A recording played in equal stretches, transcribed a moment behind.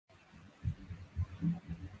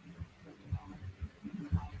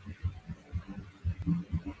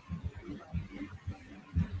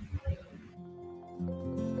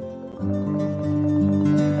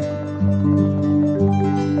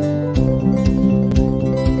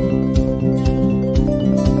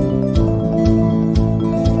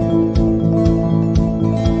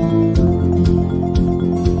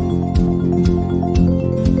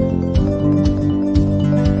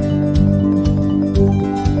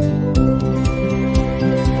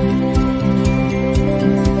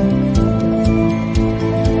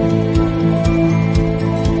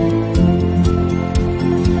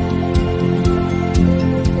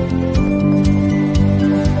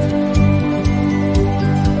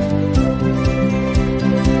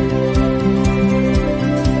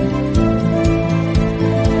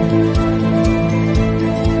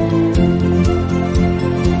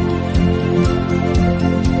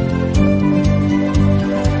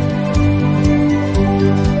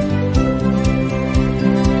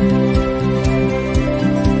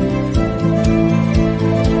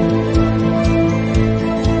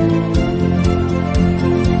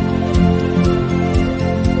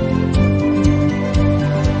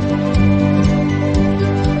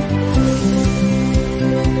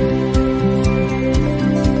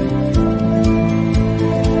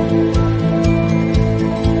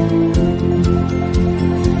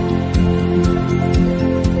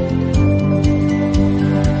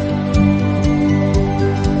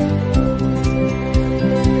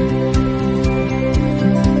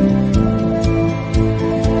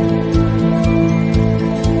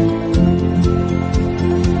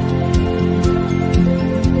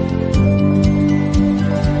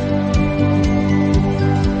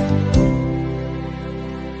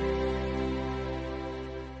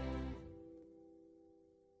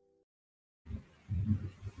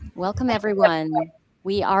Welcome, everyone.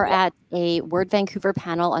 We are at a Word Vancouver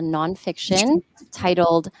panel on nonfiction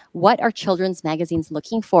titled, What Are Children's Magazines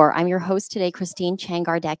Looking For? I'm your host today, Christine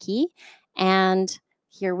Chang-Gardecki, and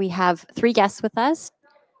here we have three guests with us,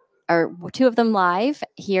 or two of them live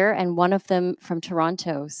here and one of them from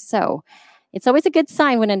Toronto. So it's always a good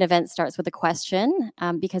sign when an event starts with a question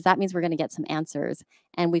because that means we're going to get some answers.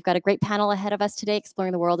 And we've got a great panel ahead of us today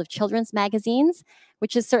exploring the world of children's magazines,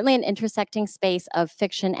 which is certainly an intersecting space of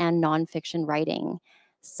fiction and nonfiction writing.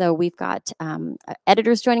 So we've got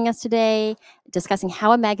editors joining us today, discussing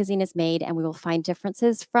how a magazine is made, and we will find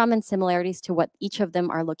differences from and similarities to what each of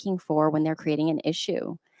them are looking for when they're creating an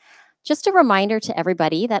issue. Just a reminder to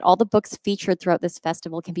everybody that all the books featured throughout this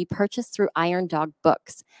festival can be purchased through Iron Dog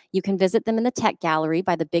Books. You can visit them in the tech gallery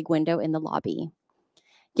by the big window in the lobby.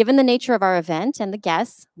 Given the nature of our event and the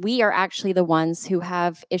guests, we are actually the ones who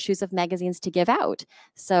have issues of magazines to give out.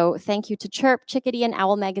 So thank you to Chirp, Chickadee and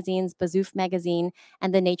Owl magazines, BAZOOF magazine,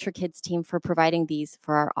 and the NatureKids team for providing these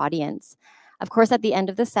for our audience. Of course, at the end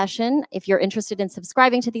of the session, if you're interested in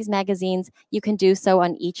subscribing to these magazines, you can do so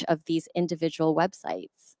on each of these individual websites.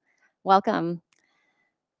 Welcome.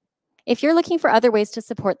 If you're looking for other ways to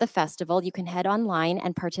support the festival, you can head online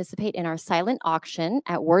and participate in our silent auction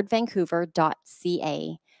at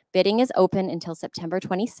wordvancouver.ca. Bidding is open until September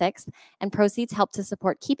 26th, and proceeds help to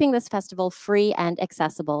support keeping this festival free and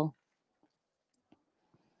accessible.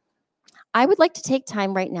 I would like to take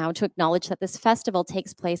time right now to acknowledge that this festival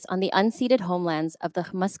takes place on the unceded homelands of the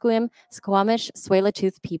Musqueam, Squamish,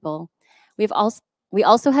 Tsleil-Waututh people. We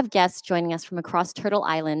also have guests joining us from across Turtle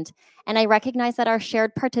Island, and I recognize that our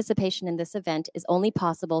shared participation in this event is only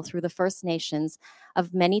possible through the First Nations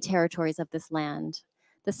of many territories of this land.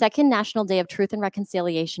 The second National Day of Truth and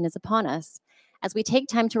Reconciliation is upon us. As we take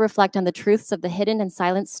time to reflect on the truths of the hidden and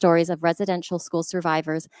silent stories of residential school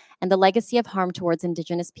survivors and the legacy of harm towards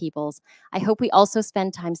Indigenous peoples, I hope we also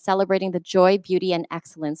spend time celebrating the joy, beauty, and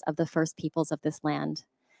excellence of the First Peoples of this land.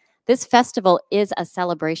 This festival is a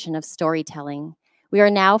celebration of storytelling. We are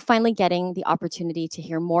now finally getting the opportunity to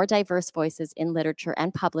hear more diverse voices in literature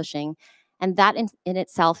and publishing, and that in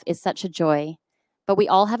itself is such a joy. But we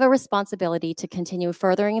all have a responsibility to continue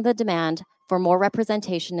furthering the demand for more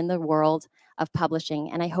representation in the world of publishing,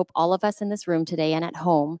 and I hope all of us in this room today and at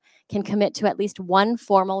home can commit to at least one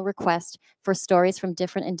formal request for stories from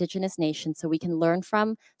different Indigenous nations so we can learn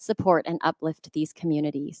from, support, and uplift these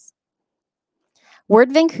communities.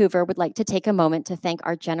 Word Vancouver would like to take a moment to thank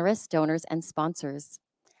our generous donors and sponsors: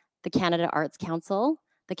 the Canada Arts Council,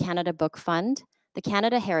 the Canada Book Fund, the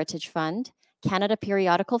Canada Heritage Fund, Canada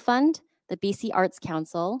Periodical Fund, the BC Arts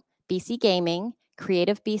Council, BC Gaming,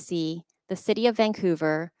 Creative BC, the City of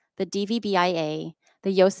Vancouver, the DVBIA,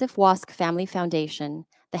 the Joseph Wask Family Foundation,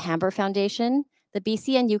 the Harbour Foundation, the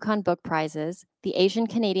BC and Yukon Book Prizes, the Asian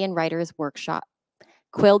Canadian Writers Workshop,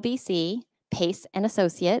 Quill BC, Pace and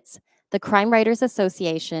Associates, the Crime Writers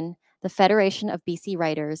Association, the Federation of BC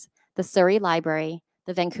Writers, the Surrey Library,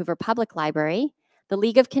 the Vancouver Public Library, the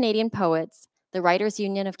League of Canadian Poets, the Writers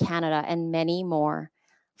Union of Canada, and many more.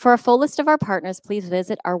 For a full list of our partners, please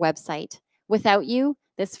visit our website. Without you,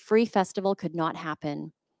 this free festival could not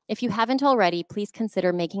happen. If you haven't already, please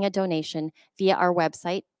consider making a donation via our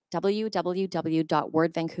website,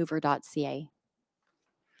 www.wordvancouver.ca.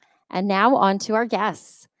 And now on to our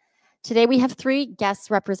guests. Today we have three guests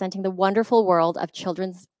representing the wonderful world of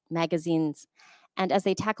children's magazines. And as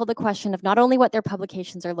they tackle the question of not only what their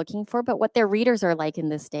publications are looking for, but what their readers are like in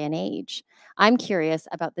this day and age. I'm curious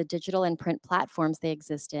about the digital and print platforms they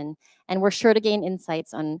exist in, and we're sure to gain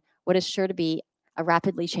insights on what is sure to be a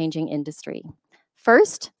rapidly changing industry.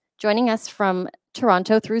 First, joining us from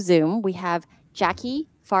Toronto through Zoom, we have Jackie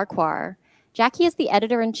Farquhar. Jackie is the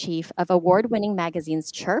editor-in-chief of award-winning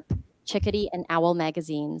magazines Chirp, Chickadee, and Owl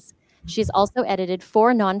magazines. She's also edited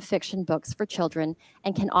 4 nonfiction books for children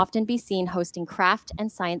and can often be seen hosting craft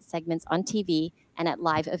and science segments on TV and at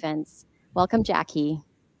live events. Welcome, Jackie.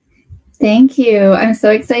 Thank you. I'm so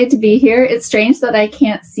excited to be here. It's strange that I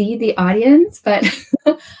can't see the audience, but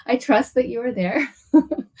I trust that you are there.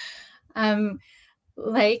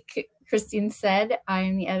 Like Christine said,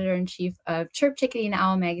 I'm the editor-in-chief of Chirp, Chickadee, and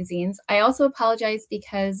Owl magazines. I also apologize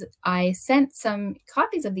because I sent some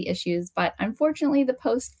copies of the issues, but unfortunately the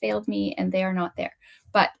post failed me and they are not there.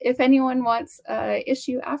 But if anyone wants an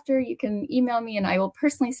issue after, you can email me and I will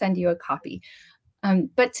personally send you a copy.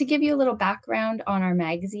 But to give you a little background on our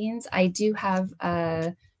magazines, I do have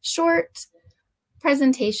a short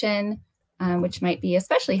presentation, which might be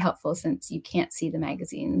especially helpful since you can't see the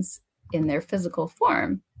magazines in their physical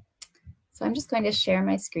form. So I'm just going to share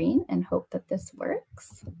my screen and hope that this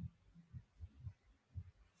works.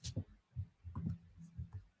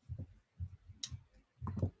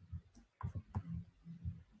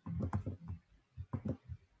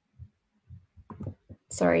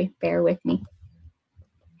 sorry, bear with me.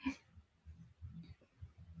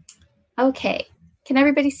 Okay, can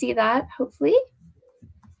everybody see that, hopefully?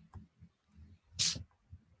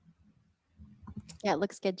 Yeah, it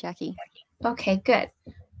looks good, Jackie. Okay, good.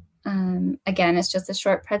 Again, it's just a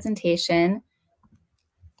short presentation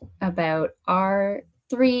about our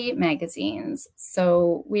 3 magazines.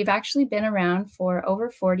 So we've actually been around for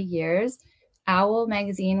over 40 years. Owl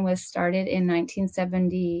magazine was started in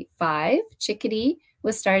 1975. Chickadee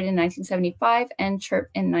was started in 1975, and Chirp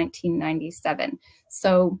in 1997.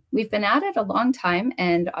 So we've been at it a long time,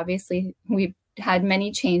 and obviously we've had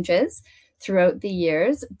many changes throughout the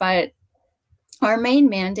years, but our main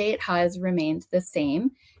mandate has remained the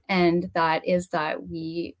same, and that is that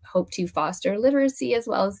we hope to foster literacy as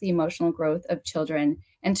well as the emotional growth of children,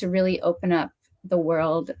 and to really open up the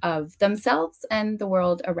world of themselves and the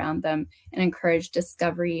world around them and encourage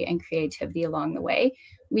discovery and creativity along the way.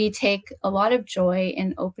 We take a lot of joy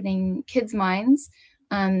in opening kids' minds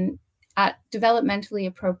at developmentally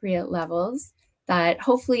appropriate levels that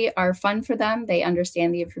hopefully are fun for them. They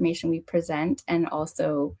understand the information we present and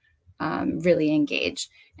also really engage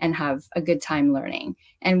and have a good time learning.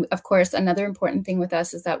 And of course, another important thing with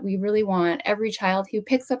us is that we really want every child who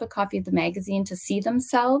picks up a copy of the magazine to see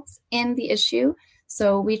themselves in the issue.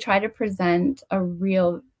 So we try to present a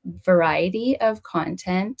real variety of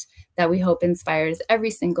content that we hope inspires every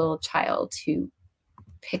single child who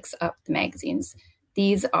picks up the magazines.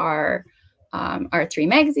 These are our 3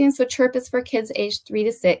 magazines. So Chirp is for kids aged 3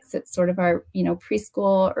 to 6. It's sort of our,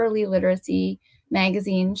 preschool, early literacy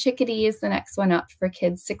magazine. Chickadee is the next one up for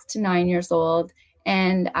kids 6 to 9 years old,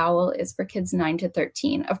 and Owl is for kids 9 to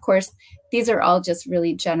 13. Of course, these are all just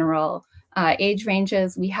really general age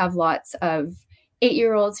ranges. We have lots of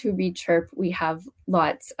 8-year-olds who read Chirp. We have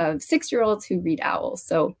lots of 6-year-olds who read Owl.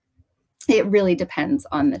 So it really depends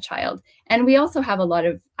on the child. And we also have a lot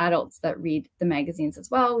of adults that read the magazines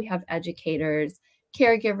as well. We have educators,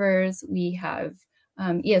 caregivers, we have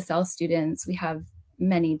ESL students, we have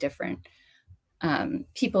many different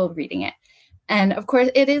people reading it. And of course,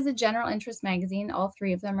 it is a general interest magazine. All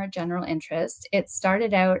 3 of them are general interest. It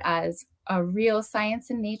started out as a real science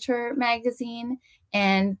and nature magazine,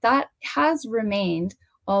 and that has remained,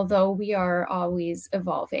 although we are always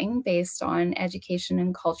evolving based on education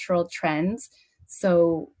and cultural trends.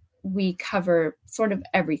 So we cover sort of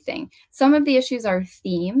everything. Some of the issues are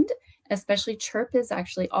themed, especially Chirp is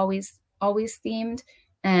actually always themed,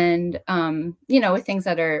 and with things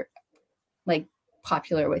that are like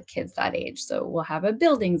popular with kids that age. So we'll have a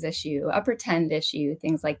buildings issue, a pretend issue,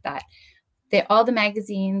 things like that. All the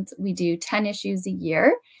magazines, we do 10 issues a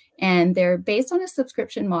year, and they're based on a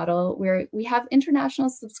subscription model where we have international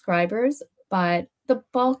subscribers, but the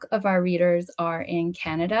bulk of our readers are in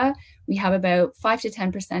Canada. We have about 5 to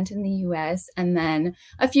 10% in the US, and then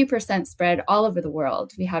a few percent spread all over the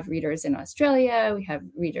world. We have readers in Australia, we have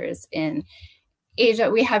readers in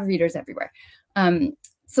Asia, we have readers everywhere.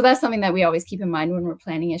 So that's something that we always keep in mind when we're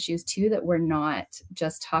planning issues too, that we're not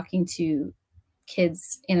just talking to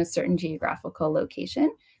kids in a certain geographical location.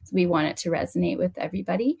 So we want it to resonate with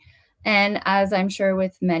everybody. And as I'm sure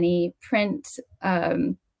with many print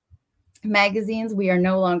magazines, we are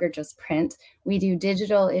no longer just print. We do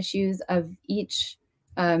digital issues of each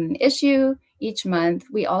issue each month.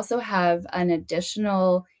 We also have an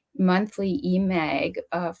additional monthly e-mag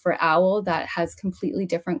for Owl that has completely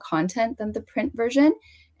different content than the print version.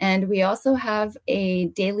 And we also have a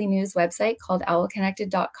daily news website called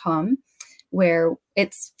owlconnected.com, where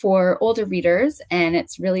it's for older readers, and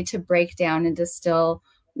it's really to break down and distill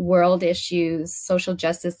world issues, social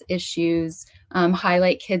justice issues,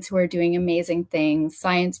 highlight kids who are doing amazing things,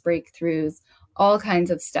 science breakthroughs, all kinds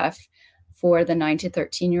of stuff for the 9 to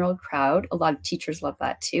 13-year-old crowd. A lot of teachers love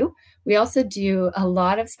that too. We also do a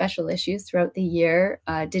lot of special issues throughout the year,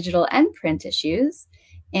 digital and print issues.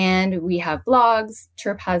 And we have blogs.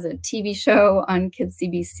 Chirp has a TV show on Kids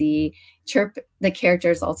CBC. Chirp, the character,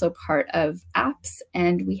 is also part of apps.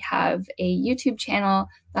 And we have a YouTube channel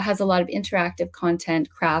that has a lot of interactive content,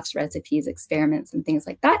 crafts, recipes, experiments, and things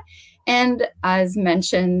like that. And as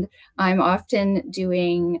mentioned, I'm often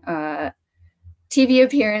doing TV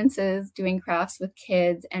appearances, doing crafts with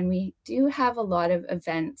kids. And we do have a lot of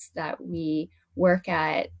events that we work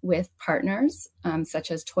at with partners,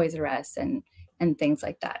 such as Toys R Us and things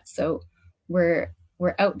like that. So we're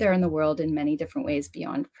out there in the world in many different ways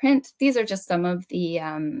beyond print. These are just some of the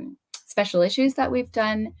special issues that we've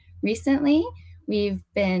done recently. We've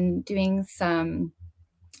been doing some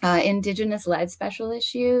Indigenous-led special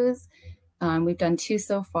issues. We've done 2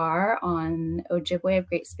 so far on Ojibwe of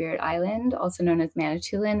Great Spirit Island, also known as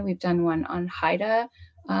Manitoulin. We've done one on Haida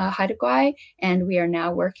Haida, and we are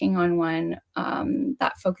now working on one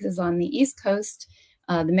that focuses on the East Coast,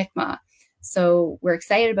 the Mi'kmaq. So we're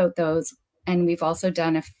excited about those, and we've also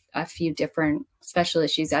done a few different special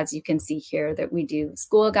issues, as you can see here, that we do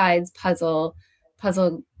school guides, puzzle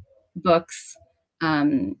books,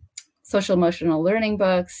 social emotional learning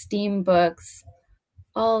books, STEAM books,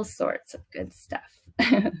 all sorts of good stuff.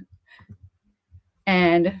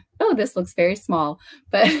 And, oh, this looks very small,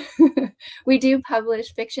 but we do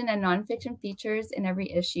publish fiction and nonfiction features in every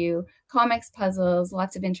issue, comics, puzzles,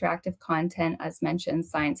 lots of interactive content, as mentioned,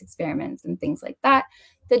 science experiments and things like that.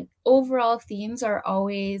 The overall themes are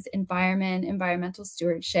always environment, environmental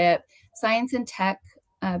stewardship, science and tech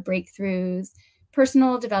breakthroughs,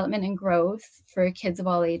 personal development and growth for kids of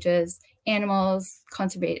all ages, animals,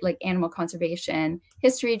 animal conservation,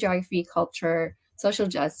 history, geography, culture, social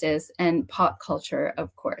justice, and pop culture,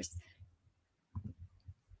 of course.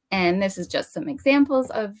 And this is just some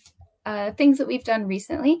examples of things that we've done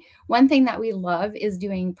recently. One thing that we love is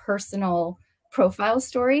doing personal profile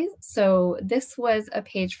stories. So this was a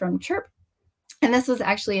page from Chirp, and this was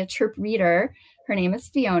actually a Chirp reader. Her name is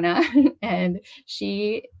Fiona, and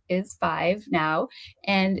she is 5 now,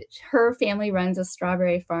 and her family runs a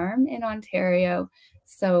strawberry farm in Ontario.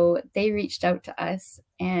 So they reached out to us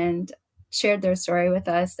and shared their story with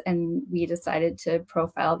us, and we decided to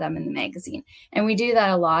profile them in the magazine. And we do that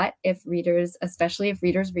a lot if readers, especially if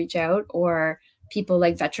readers reach out, or people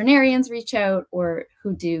like veterinarians reach out, or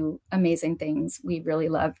who do amazing things. We really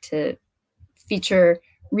love to feature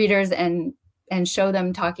readers and show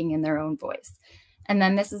them talking in their own voice. And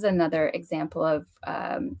then this is another example of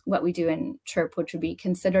what we do in Chirp, which would be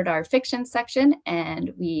considered our fiction section.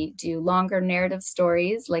 And we do longer narrative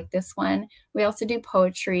stories like this one. We also do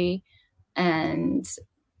poetry and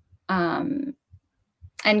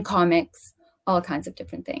comics, all kinds of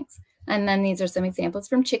different things. And then these are some examples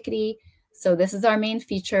from Chickadee. So this is our main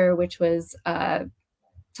feature, which was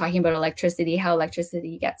talking about electricity, how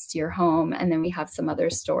electricity gets to your home. And then we have some other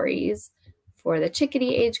stories for the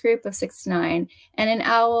Chickadee age group of 6 to 9. And in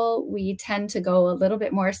Owl, we tend to go a little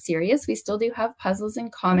bit more serious. We still do have puzzles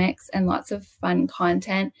and comics and lots of fun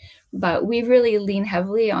content, but we really lean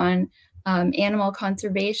heavily on animal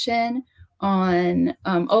conservation, on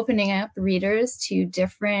opening up readers to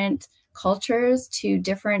different cultures, to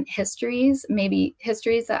different histories, maybe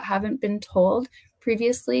histories that haven't been told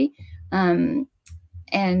previously, and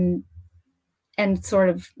sort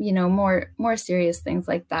of, you know, more serious things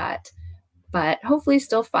like that. But hopefully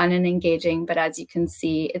still fun and engaging. But as you can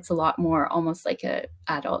see, it's a lot more almost like an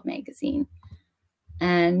adult magazine.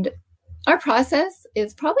 And our process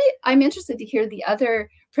is probably, I'm interested to hear the other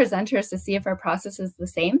presenters to see if our process is the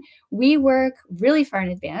same. We work really far in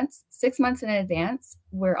advance, 6 months in advance.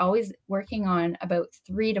 We're always working on about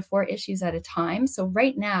 3 to 4 issues at a time. So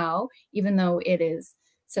right now, even though it is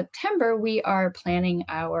September, we are planning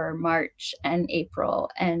our March and April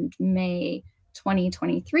and May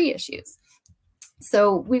 2023 issues.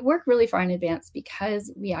 So we work really far in advance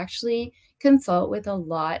because we actually consult with a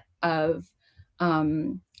lot of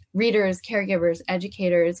readers, caregivers,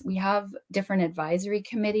 educators. We have different advisory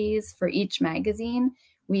committees for each magazine.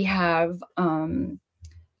 We have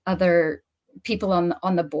other people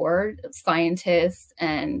on the board, scientists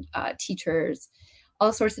and teachers,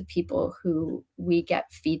 all sorts of people who we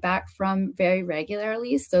get feedback from very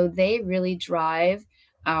regularly. So they really drive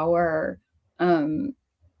our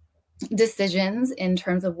decisions in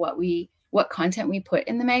terms of what content we put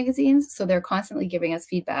in the magazines. So they're constantly giving us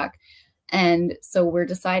feedback. And so we're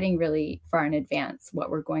deciding really far in advance what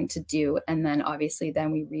we're going to do. And then obviously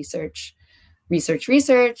then we research.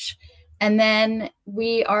 And then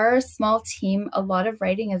we are a small team. A lot of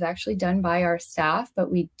writing is actually done by our staff, but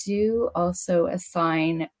we do also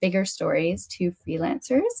assign bigger stories to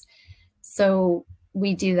freelancers. So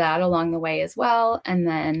we do that along the way as well. And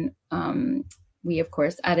then we, of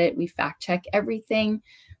course, edit, we fact check everything,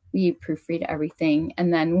 we proofread everything.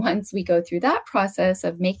 And then once we go through that process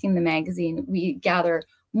of making the magazine, we gather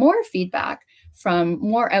more feedback from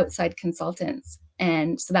more outside consultants.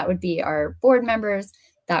 And so that would be our board members,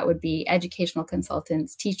 that would be educational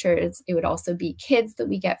consultants, teachers. It would also be kids that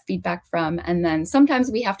we get feedback from. And then sometimes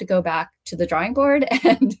we have to go back to the drawing board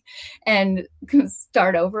and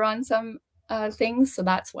start over on some things. So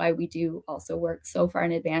that's why we do also work so far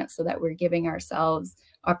in advance, so that we're giving ourselves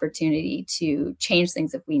opportunity to change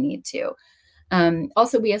things if we need to.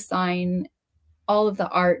 Also, we assign all of the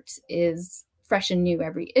art is fresh and new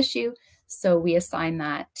every issue. So we assign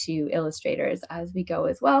that to illustrators as we go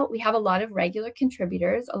as well. We have a lot of regular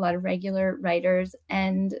contributors, a lot of regular writers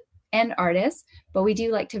and artists, but we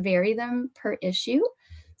do like to vary them per issue.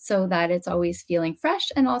 so that it's always feeling fresh.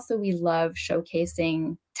 And also we love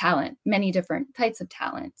showcasing talent, many different types of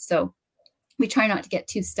talent. So we try not to get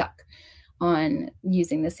too stuck on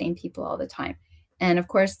using the same people all the time. And of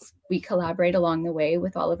course, we collaborate along the way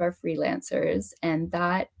with all of our freelancers, and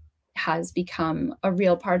that has become a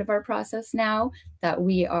real part of our process now, that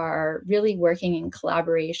we are really working in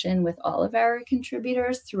collaboration with all of our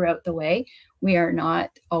contributors throughout the way. We are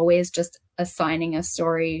not always just assigning a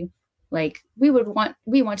story like we want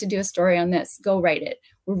to do a story on this, go write it.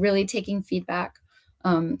 We're really taking feedback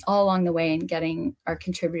all along the way and getting our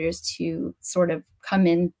contributors to sort of come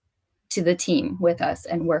in to the team with us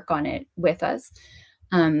and work on it with us.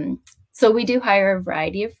 So we do hire a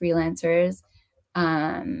variety of freelancers,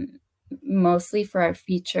 mostly for our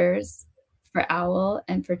features for Owl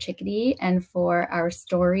and for Chickadee, and for our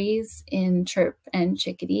stories in Chirp and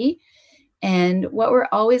Chickadee. And what we're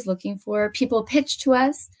always looking for, people pitch to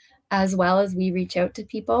us as well as we reach out to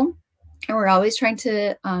people. And we're always trying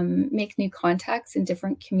to make new contacts in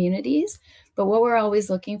different communities. But what we're always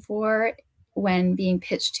looking for when being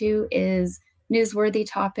pitched to is newsworthy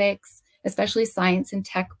topics, especially science and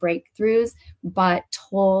tech breakthroughs, but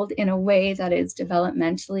told in a way that is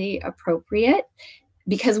developmentally appropriate,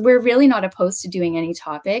 because we're really not opposed to doing any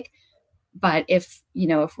topic. But if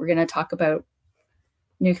we're going to talk about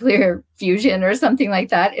nuclear fusion or something like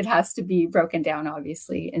that, it has to be broken down,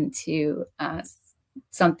 obviously, into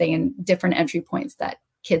something in different entry points that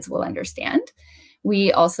kids will understand.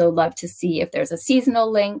 We also love to see if there's a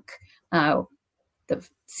seasonal link, the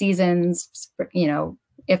seasons,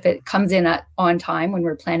 if it comes in on time when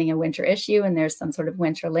we're planning a winter issue and there's some sort of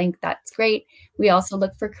winter link, that's great. We also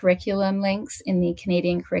look for curriculum links in the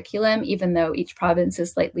Canadian curriculum, even though each province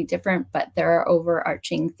is slightly different, but there are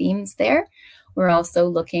overarching themes there. We're also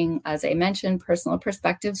looking, as I mentioned, personal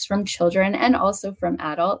perspectives from children and also from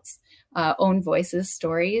adults, own voices,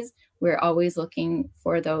 stories. We're always looking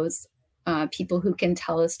for those people who can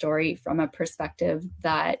tell a story from a perspective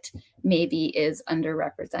that maybe is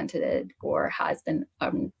underrepresented or has been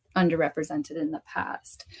underrepresented in the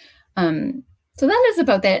past. So that is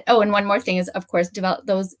about that. Oh, and one more thing is, of course, develop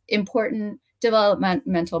those important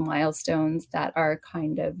developmental milestones that are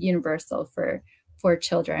kind of universal for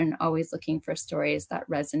children, always looking for stories that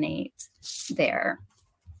resonate there.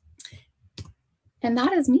 And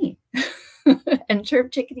that is me. And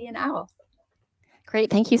Chirp, Chickadee, and Owl. Great.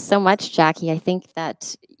 Thank you so much, Jackie. I think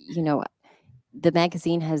that, the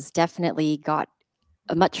magazine has definitely got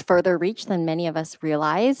a much further reach than many of us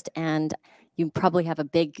realized, and you probably have a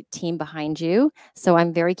big team behind you. So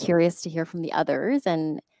I'm very curious to hear from the others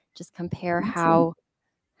and just compare how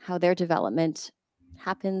their development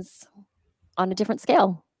happens on a different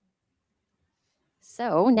scale.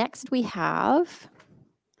 So next we have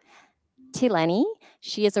TeLeni.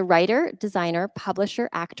 She is a writer, designer, publisher,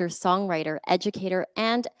 actor, songwriter, educator,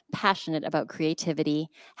 and passionate about creativity.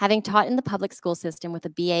 Having taught in the public school system with a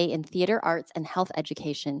BA in theater arts and health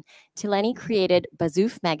education, TeLeni created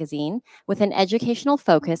BAZOOF magazine with an educational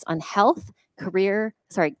focus on health,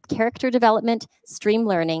 character development, stream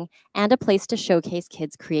learning, and a place to showcase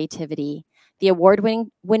kids' creativity. The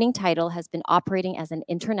award-winning title has been operating as an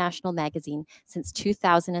international magazine since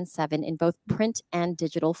 2007 in both print and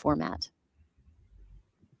digital format.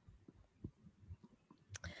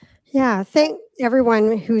 Yeah, thank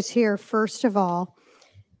everyone who's here, first of all.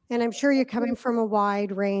 And I'm sure you're coming from a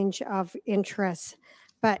wide range of interests.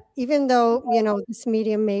 But even though, this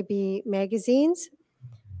medium may be magazines,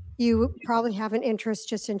 you probably have an interest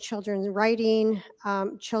just in children's writing,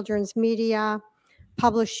 children's media,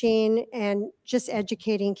 publishing, and just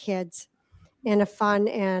educating kids in a fun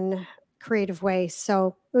and creative way.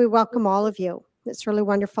 So we welcome all of you. It's really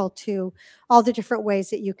wonderful to all the different ways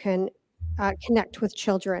that you can connect with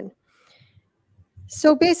children.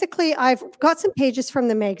 So basically, I've got some pages from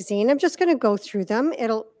the magazine. I'm just going to go through them.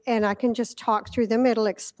 And I can just talk through them. It'll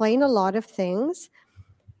explain a lot of things.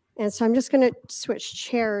 And so I'm just going to switch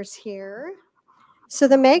chairs here. So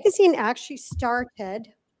the magazine actually started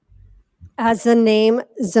as the name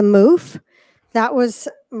BAZOOF. That was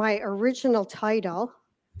my original title.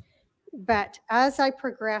 But as I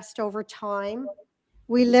progressed over time,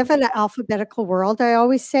 we live in an alphabetical world, I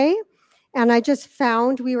always say. And I just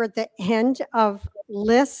found we were at the end of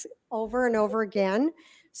lists over and over again.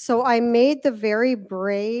 So I made the very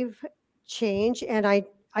brave change, and I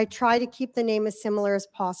try to keep the name as similar as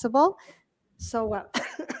possible. So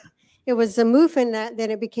it was BAZOOF, and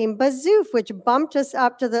then it became BAZOOF, which bumped us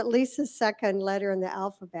up to at least the second letter in the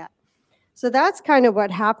alphabet. So that's kind of what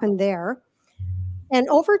happened there. And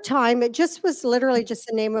over time, it just was literally just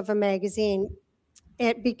the name of a magazine.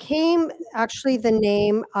 It became actually the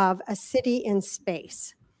name of a city in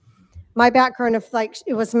space. my background, if like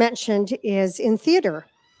it was mentioned, is in theater.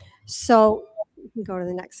 So you can go to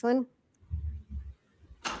the next one.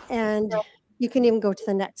 And you can even go to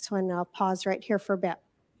the next one. I'll pause right here for a bit.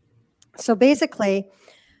 So basically,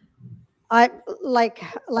 I like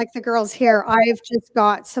the girls here, I've just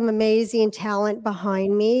got some amazing talent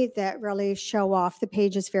behind me that really show off the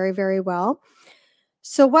pages very, very well.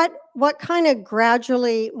 So what kind of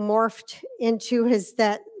gradually morphed into is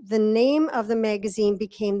that the name of the magazine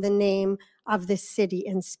became the name of the city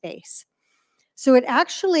in space. So it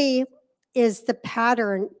actually is the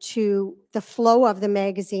pattern to the flow of the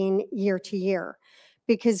magazine year to year,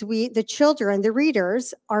 because the children, the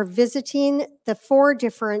readers, are visiting the 4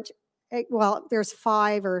 different, well, there's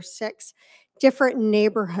 5 or 6 different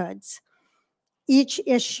neighborhoods each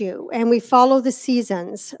issue, and we follow the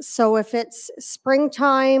seasons. So if it's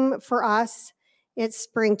springtime for us, it's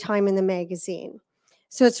springtime in the magazine.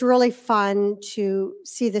 So it's really fun to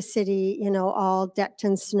see the city, all decked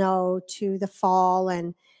in snow, to the fall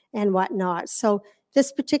and whatnot. So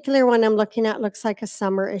this particular one I'm looking at looks like a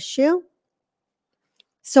summer issue.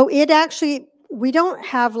 So we don't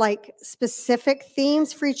have like specific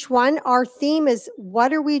themes for each one. Our theme is,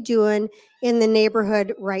 what are we doing in the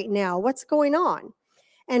neighborhood right now? What's going on?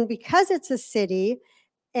 And because it's a city,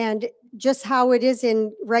 and just how it is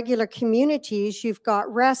in regular communities, you've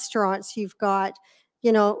got restaurants, you've got,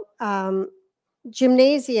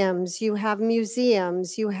 gymnasiums, you have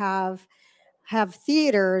museums, you have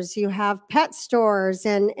theaters, you have pet stores,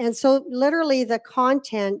 and so literally the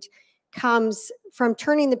content comes from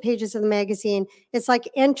turning the pages of the magazine. It's like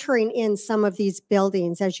entering in some of these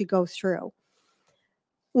buildings as you go through.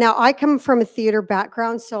 Now, I come from a theater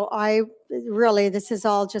background, so this is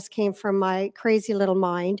all just came from my crazy little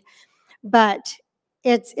mind, but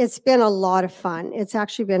it's been a lot of fun. It's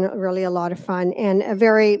actually been really a lot of fun, and a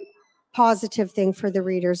very positive thing for the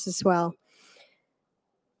readers as well.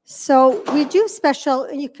 So we do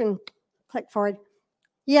special, you can click forward.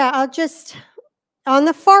 Yeah, on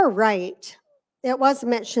the far right, it was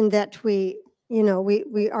mentioned that we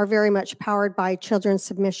are very much powered by children's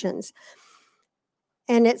submissions.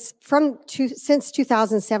 And it's since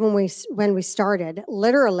 2007 when we started.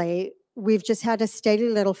 Literally, we've just had a steady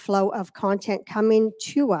little flow of content coming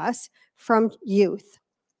to us from youth.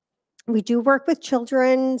 We do work with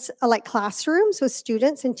children's like classrooms with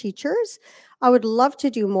students and teachers. I would love to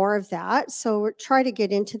do more of that. So we'll try to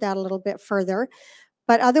get into that a little bit further.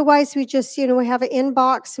 But otherwise, we just, we have an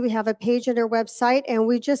inbox, we have a page on our website, and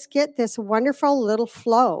we just get this wonderful little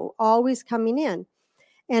flow always coming in.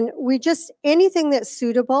 And anything that's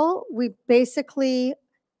suitable, we basically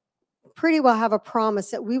pretty well have a promise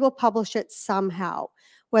that we will publish it somehow.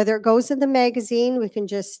 Whether it goes in the magazine, we can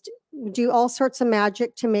just do all sorts of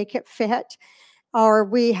magic to make it fit, or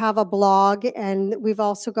we have a blog, and we've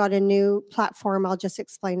also got a new platform I'll just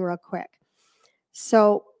explain real quick.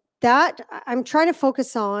 So that I'm trying to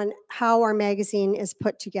focus on how our magazine is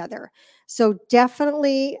put together. So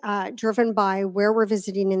definitely driven by where we're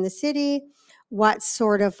visiting in the city, what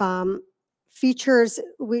sort of features.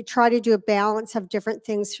 We try to do a balance of different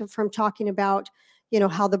things from talking about,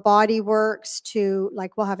 how the body works, to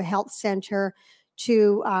like we'll have a health center,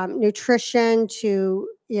 to nutrition, to,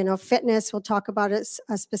 fitness. We'll talk about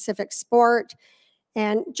a specific sport,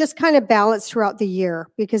 and just kind of balance throughout the year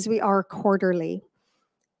because we are quarterly.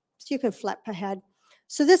 So you can flip ahead.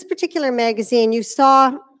 So this particular magazine, you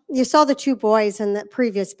saw the 2 boys in the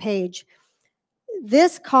previous page.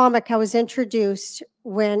 This comic I was introduced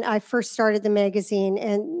when I first started the magazine,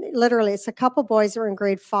 and literally it's a couple boys that were in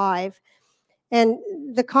grade 5. And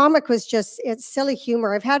the comic was it's silly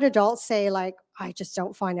humor. I've had adults say, like, I just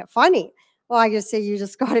don't find it funny. Well, I just say, you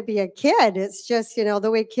just got to be a kid. It's just,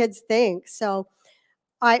 the way kids think. So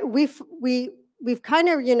we've kind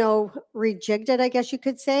of, rejigged it, I guess you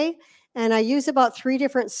could say. And I use about 3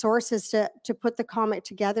 different sources to put the comic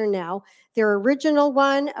together now. Their original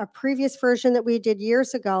one, a previous version that we did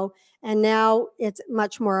years ago, and now it's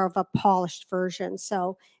much more of a polished version.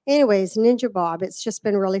 So anyways, Ninja Bob, it's just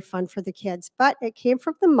been really fun for the kids. But it came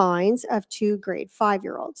from the minds of 2 grade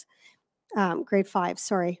 5-year-olds. Grade 5,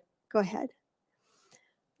 sorry. Go ahead.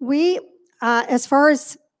 We, as far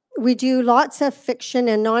as we do lots of fiction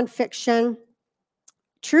and nonfiction,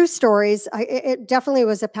 true stories. It definitely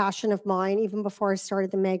was a passion of mine even before I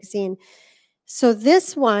started the magazine. So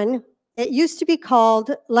this one, it used to be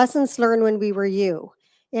called Lessons Learned When We Were You.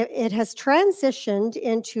 It has transitioned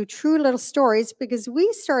into True Little Stories because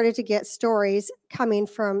we started to get stories coming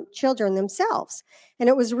from children themselves. And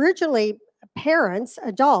it was originally parents,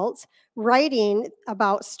 adults, writing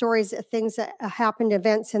about stories, things that happened,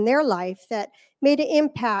 events in their life that made an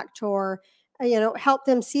impact or help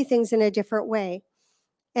them see things in a different way.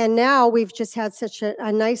 And now we've just had such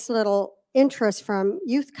a nice little interest from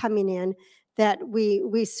youth coming in that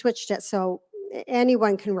we switched it so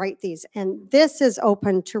anyone can write these. And this is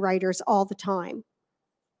open to writers all the time.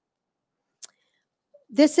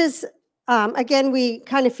 This is, again, we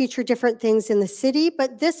kind of feature different things in the city,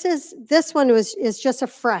 but this one is just a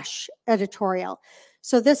fresh editorial.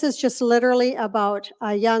 So this is just literally about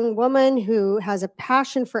a young woman who has a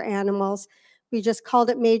passion for animals. We just called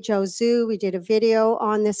it Meizhou Zoo. We did a video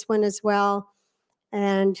on this one as well.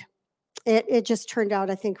 And it just turned out,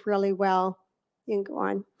 I think, really well. You can go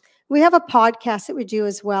on. We have a podcast that we do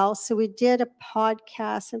as well. So we did a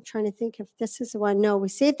podcast. I'm trying to think if this is the one. No, we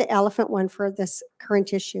saved the elephant one for this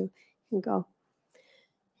current issue. You can go.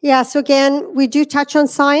 Yeah, so again, we do touch on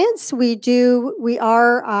science. We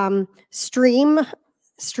are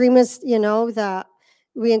stream is,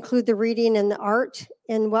 we include the reading and the art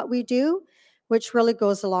in what we do, which really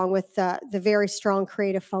goes along with the very strong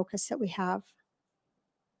creative focus that we have.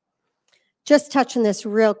 Just touching this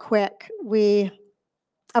real quick,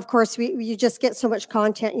 of course, you just get so much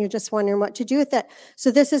content, and you're just wondering what to do with it.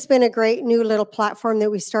 So this has been a great new little platform that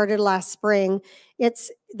we started last spring. It's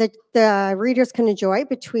the readers can enjoy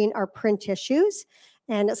between our print issues,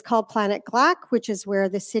 and it's called Planet Glac, which is where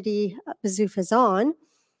the city BAZOOF is on.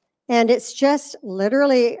 And it's just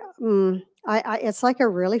literally, it's like a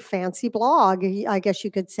really fancy blog, I guess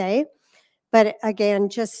you could say. But again,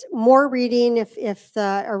 just more reading if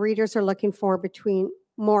our readers are looking for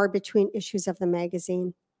more between issues of the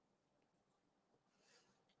magazine.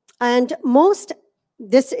 And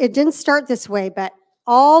it didn't start this way, but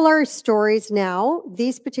all our stories now,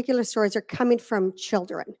 these particular stories are coming from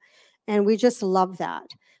children. And we just love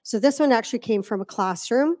that. So this one actually came from a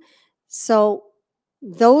classroom. So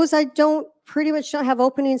those I pretty much don't have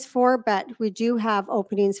openings for, but we do have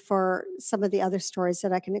openings for some of the other stories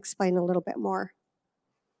that I can explain a little bit more.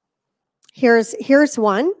 Here's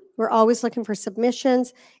one. We're always looking for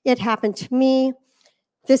submissions. It happened to me.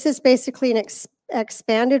 This is basically an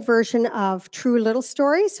expanded version of True Little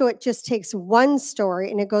Story. So it just takes one story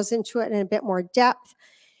and it goes into it in a bit more depth.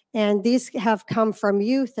 And these have come from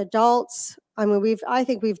youth, adults. I mean, I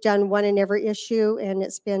think we've done one in every issue, and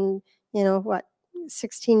it's been,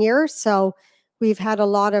 16 years. So we've had a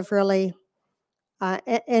lot of really,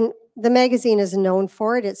 and the magazine is known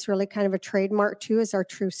for it. It's really kind of a trademark too, is our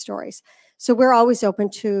true stories. So we're always open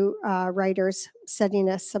to writers sending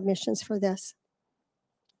us submissions for this.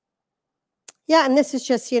 Yeah, and this is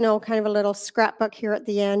just, kind of a little scrapbook here at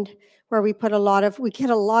the end where we get a lot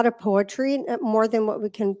of poetry, more than what we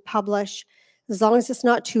can publish. As long as it's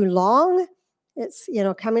not too long, it's,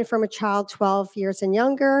 coming from a child 12 years and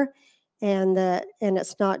younger, and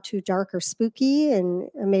it's not too dark or spooky and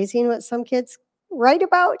amazing what some kids write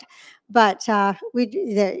about. But we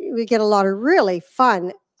get a lot of really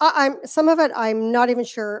fun. Some of it, I'm not even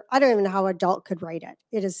sure. I don't even know how an adult could write it.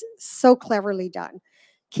 It is so cleverly done.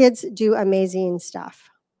 Kids do amazing stuff.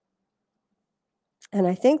 And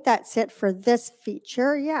I think that's it for this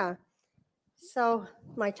feature. Yeah. So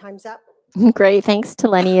my time's up. Great. Thanks,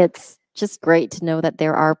 TeLeni. It's just great to know that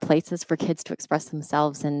there are places for kids to express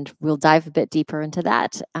themselves, and we'll dive a bit deeper into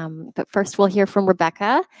that. But first, we'll hear from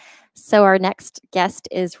Rebecca. So our next guest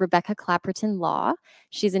is Rebecca Clapperton Law.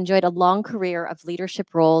 She's enjoyed a long career of leadership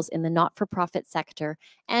roles in the not-for-profit sector,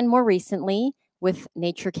 and more recently with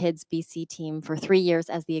NatureKids BC team for 3 years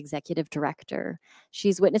as the executive director.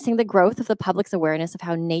 She's witnessing the growth of the public's awareness of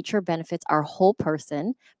how nature benefits our whole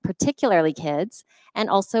person, particularly kids, and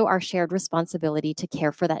also our shared responsibility to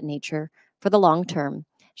care for that nature for the long term.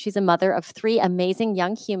 She's a mother of 3 amazing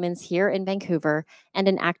young humans here in Vancouver and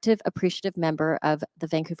an active, appreciative member of the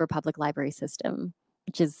Vancouver Public Library system,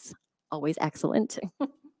 which is always excellent.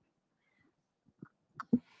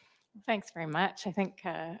 Thanks very much. I think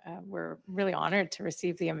we're really honored to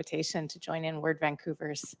receive the invitation to join in Word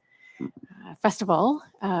Vancouver's festival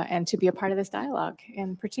and to be a part of this dialogue.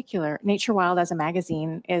 In particular, Nature Wild as a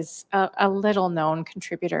magazine is a little known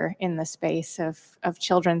contributor in the space of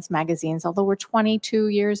children's magazines, although we're 22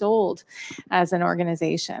 years old as an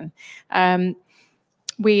organization.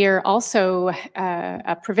 We are also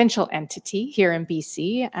a provincial entity here in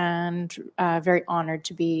BC, and very honored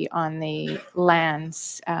to be on the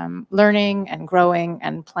lands, learning and growing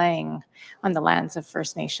and playing on the lands of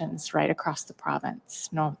First Nations right across the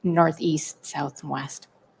province, northeast, south, and west.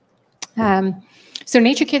 So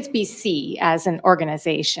NatureKids BC as an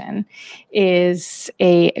organization is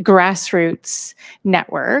a grassroots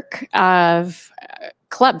network of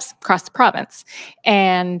clubs across the province.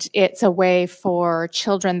 And it's a way for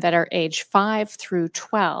children that are age 5 through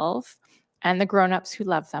 12 and the grown-ups who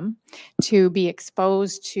love them to be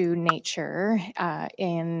exposed to nature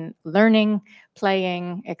in learning,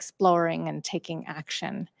 playing, exploring, and taking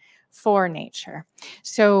action for nature.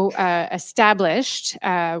 So established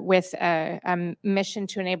with a mission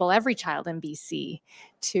to enable every child in BC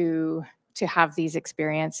to have these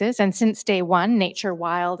experiences. And since day one, Nature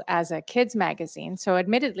Wild as a kids magazine. So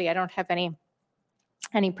admittedly, I don't have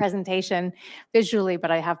any presentation visually, but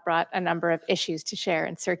I have brought a number of issues to share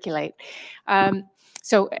and circulate.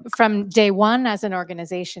 So from day one as an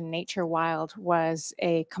organization, Nature Wild was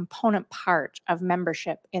a component part of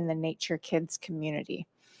membership in the NatureKids community.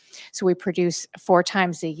 So we produce 4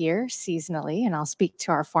 times a year seasonally, and I'll speak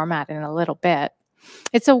to our format in a little bit.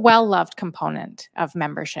 It's a well-loved component of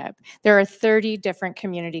membership. There are 30 different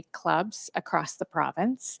community clubs across the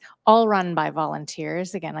province, all run by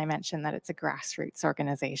volunteers. Again, I mentioned that it's a grassroots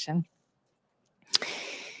organization.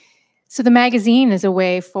 So the magazine is a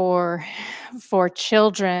way for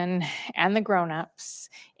children and the grown-ups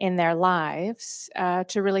in their lives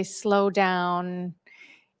to really slow down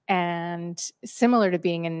and, similar to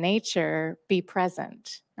being in nature, be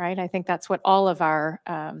present, right? I think that's what all of our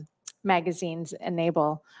magazines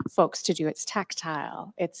enable folks to do. It's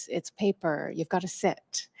tactile, it's paper, you've got to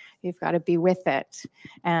sit, you've got to be with it.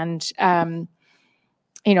 And,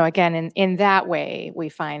 you know, again, in that way, we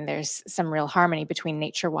find there's some real harmony between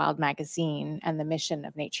Nature Wild magazine and the mission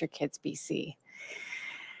of NatureKids BC.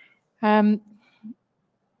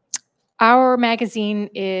 Our magazine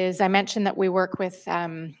is, I mentioned that we work with,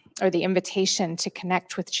 or the invitation to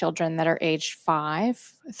connect with children that are aged 5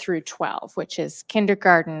 through 12, which is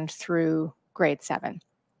kindergarten through grade 7,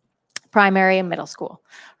 primary and middle school,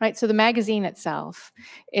 right? So the magazine itself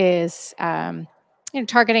is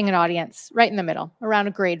targeting an audience right in the middle, around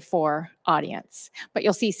a grade 4 audience. But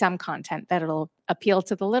you'll see some content that'll appeal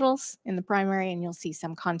to the littles in the primary, and you'll see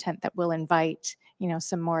some content that will invite, you know,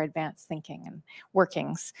 some more advanced thinking and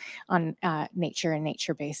workings on nature and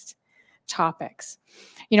nature-based topics.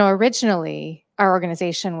 You know, originally our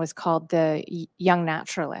organization was called the Young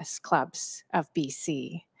Naturalist Clubs of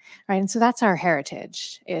BC, right? And so that's our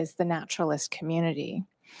heritage, is the naturalist community.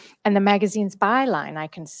 And the magazine's byline, I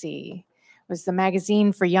can see, was the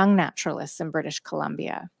magazine for young naturalists in British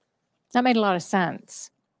Columbia. That made a lot of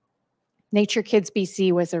sense. NatureKids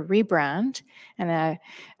BC was a rebrand and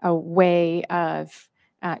a way of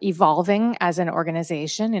evolving as an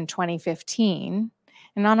organization in 2015.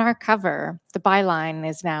 And on our cover, the byline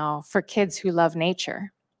is now "For kids who love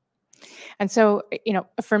nature." And so, you know,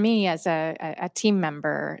 for me as a team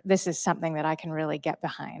member, this is something that I can really get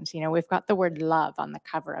behind. You know, we've got the word love on the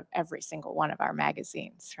cover of every single one of our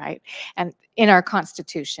magazines, right? And in our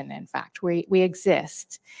constitution, in fact, we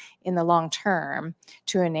exist in the long term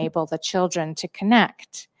to enable the children to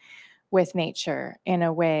connect with nature in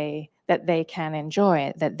a way that they can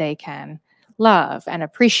enjoy, that they can love and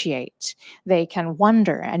appreciate. They can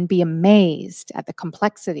wonder and be amazed at the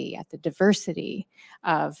complexity, at the diversity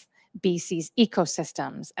of BC's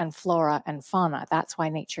ecosystems and flora and fauna. That's why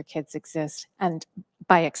NatureKids exists. And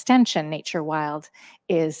by extension, Nature Wild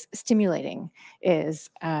is stimulating, is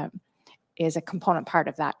a component part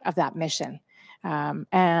of that mission.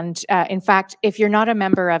 In fact, if you're not a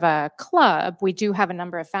member of a club, we do have a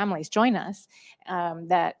number of families join us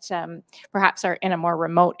that perhaps are in a more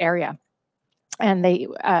remote area. And they,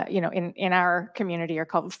 you know, in our community are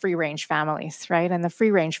called free-range families, right? And the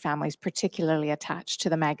free-range families particularly attached to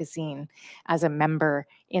the magazine as a member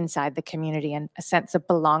inside the community and a sense of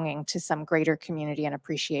belonging to some greater community and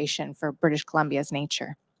appreciation for British Columbia's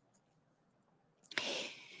nature.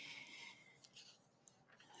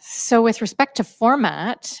 So with respect to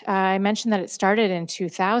format, I mentioned that it started in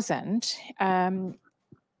 2000.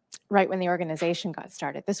 Right when the organization got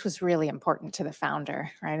started. This was really important to the founder,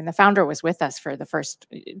 right? And the founder was with us for the first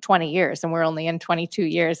 20 years, and we're only in 22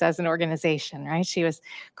 years as an organization, right? She was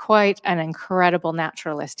quite an incredible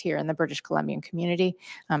naturalist here in the British Columbian community,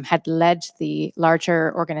 had led the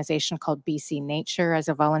larger organization called BC Nature as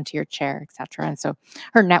a volunteer chair, et cetera. And so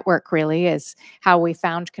her network really is how we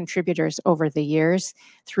found contributors over the years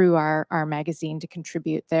through our magazine to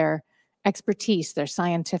contribute their expertise, their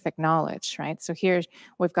scientific knowledge, right? So here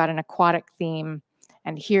we've got an aquatic theme,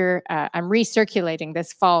 and here I'm recirculating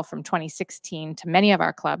this fall from 2016 to many of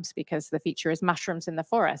our clubs because the feature is mushrooms in the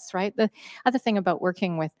forests, right? The other thing about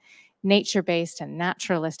working with nature-based and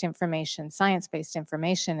naturalist information, science-based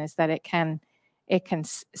information, is that it can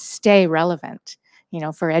stay relevant, you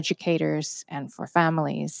know, for educators and for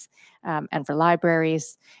families and for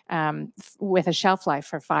libraries with a shelf life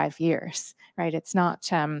for 5 years, right? It's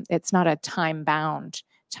not a time-bound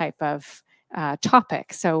type of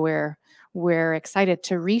topic. So we're we're excited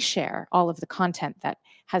to reshare all of the content that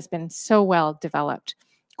has been so well developed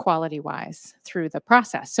quality-wise through the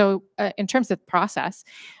process. So in terms of process,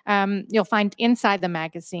 you'll find inside the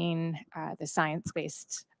magazine the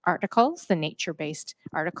science-based articles, the nature-based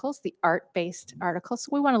articles, the art-based articles. So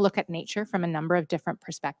we want to look at nature from a number of different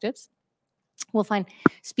perspectives. We'll find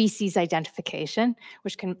species identification,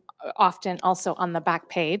 which can often also on the back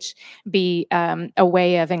page be a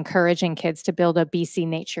way of encouraging kids to build a BC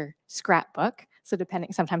nature scrapbook. So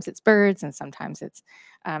depending, sometimes it's birds and sometimes it's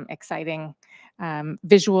exciting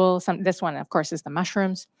visual. This one, of course, is the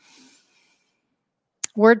mushrooms.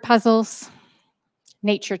 Word puzzles,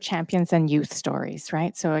 nature champions, and youth stories,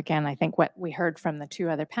 right? So again, I think what we heard from the two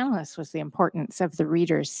other panelists was the importance of the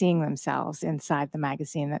readers seeing themselves inside the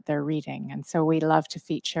magazine that they're reading. And so we love to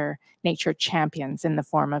feature nature champions in the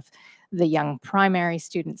form of the young primary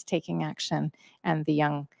students taking action and the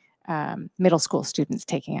young middle school students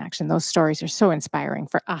taking action. Those stories are so inspiring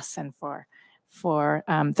for us and for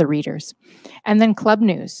the readers. And then club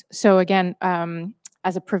news. So again,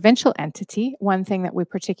 as a provincial entity, one thing that we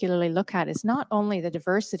particularly look at is not only the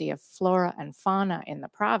diversity of flora and fauna in the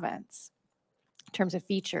province, in terms of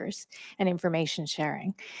features and information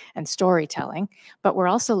sharing and storytelling, but we're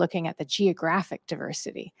also looking at the geographic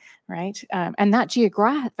diversity, right? And that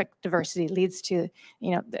geographic diversity leads to,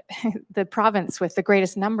 you know, the province with the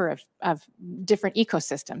greatest number of different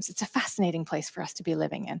ecosystems. It's a fascinating place for us to be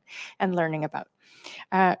living in and learning about.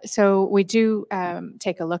 So we do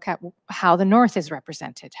take a look at how the North is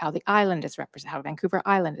represented, how the island is represented, how Vancouver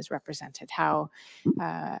Island is represented, how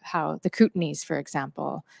the Kootenays, for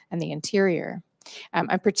example, and the interior. I'm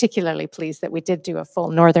particularly pleased that we did do a full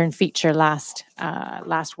northern feature last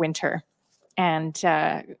winter and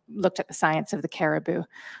looked at the science of the caribou,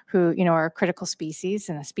 who, you know, are a critical species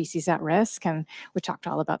and a species at risk. And we talked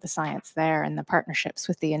all about the science there and the partnerships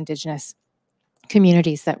with the Indigenous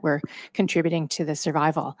communities that were contributing to the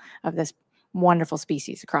survival of this wonderful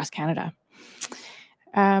species across Canada.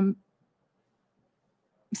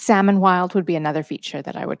 Salmon wild would be another feature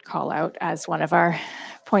that I would call out as one of our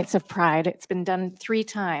points of pride. It's been done 3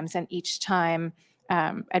 times, and each time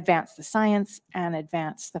advanced the science and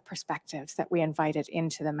advanced the perspectives that we invited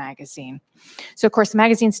into the magazine. So of course, the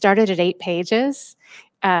magazine started at 8 pages,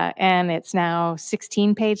 and it's now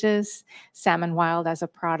 16 pages. Salmon wild as a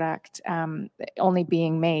product, only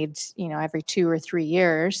being made, you know, every 2 or 3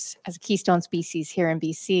 years as a keystone species here in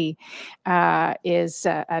BC, is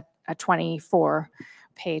a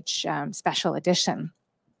 24-page special edition.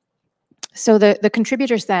 So the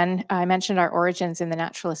contributors then, I mentioned our origins in the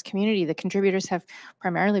naturalist community. The contributors have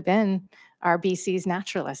primarily been our BC's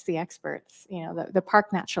naturalists, the experts, you know, the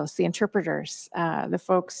park naturalists, the interpreters, the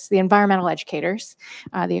folks, the environmental educators,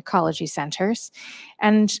 the ecology centers,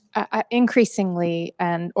 and increasingly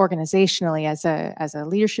and organizationally as a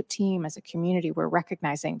leadership team, as a community, we're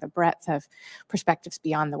recognizing the breadth of perspectives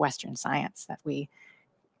beyond the Western science that we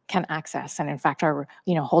can access, and in fact are,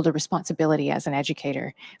 you know, hold a responsibility as an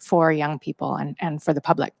educator for young people and for the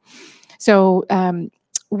public. So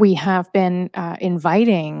we have been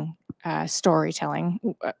inviting storytelling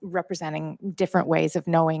representing different ways of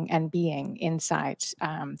knowing and being inside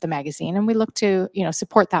the magazine, and we look to, you know,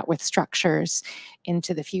 support that with structures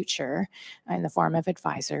into the future in the form of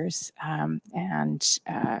advisors and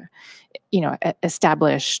you know,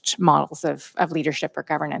 established models of leadership or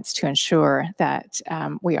governance to ensure that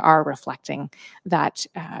we are reflecting that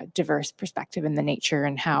diverse perspective in the nature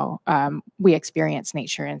and how we experience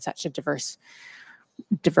nature in such a diverse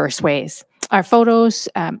ways. Our photos,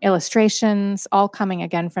 illustrations, all coming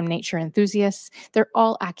again from nature enthusiasts. They're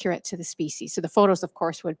all accurate to the species. So the photos, of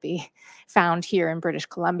course, would be found here in British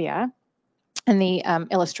Columbia. And the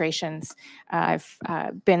illustrations, I've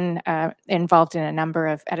been involved in a number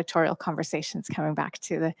of editorial conversations coming back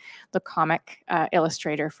to the comic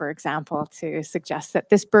illustrator, for example, to suggest that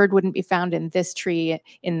this bird wouldn't be found in this tree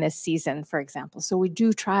in this season, for example. So we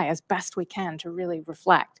do try as best we can to really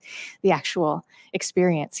reflect the actual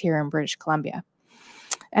experience here in British Columbia.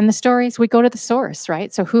 And the stories, we go to the source,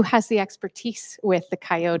 right? So who has the expertise with the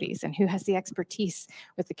coyotes, and who has the expertise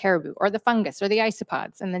with the caribou or the fungus or the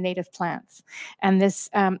isopods and the native plants? And this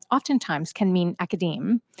oftentimes can mean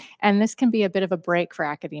academe. And this can be a bit of a break for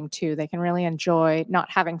academe too. They can really enjoy not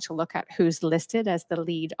having to look at who's listed as the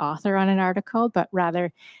lead author on an article, but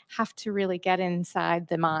rather have to really get inside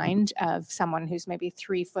the mind of someone who's maybe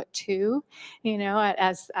 3'2", you know,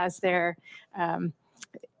 as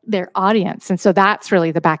their audience. And so that's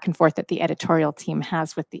really the back and forth that the editorial team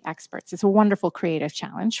has with the experts. It's a wonderful creative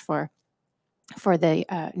challenge for for the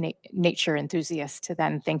nature enthusiasts to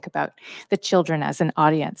then think about the children as an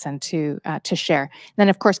audience and to share. And then,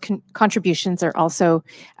 of course, contributions are also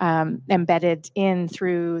embedded in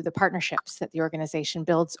through the partnerships that the organization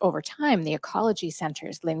builds over time. The ecology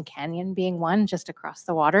centers, Lynn Canyon being one just across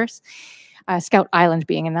the waters, Scout Island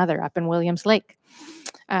being another up in Williams Lake.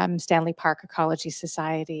 Stanley Park Ecology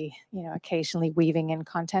Society, occasionally weaving in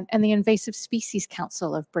content, and the Invasive Species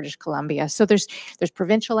Council of British Columbia. So there's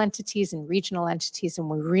provincial entities and regional entities, and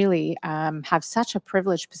we really have such a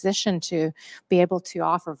privileged position to be able to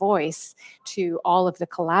offer voice to all of the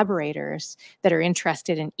collaborators that are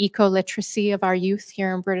interested in eco-literacy of our youth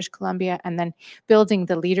here in British Columbia, and then building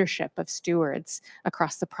the leadership of stewards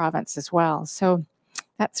across the province as well. So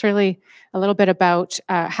that's really a little bit about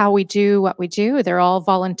how we do what we do. They're all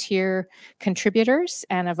volunteer contributors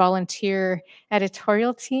and a volunteer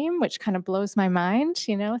editorial team, which kind of blows my mind,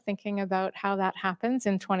 thinking about how that happens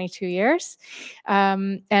in 22 years.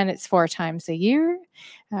 And it's 4 times a year.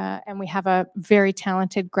 And we have a very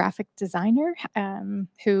talented graphic designer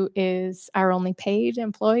who is our only paid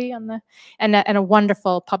employee and a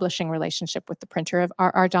wonderful publishing relationship with the printer of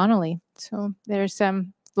R. Donnelly. So there's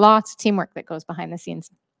lots of teamwork that goes behind the scenes.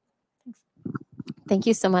 Thanks. Thank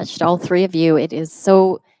you so much to all 3 of you. It is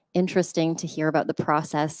so interesting to hear about the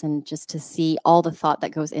process and just to see all the thought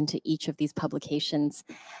that goes into each of these publications.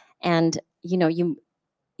 And, you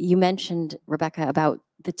mentioned, Rebecca, about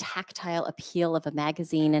the tactile appeal of a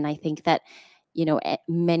magazine. And I think that,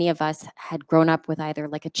 many of us had grown up with either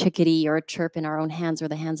like a chickadee or a chirp in our own hands or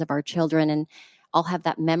the hands of our children, and all have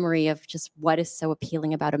that memory of just what is so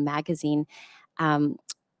appealing about a magazine.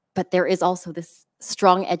 But there is also this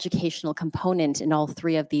strong educational component in all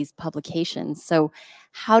 3 of these publications. So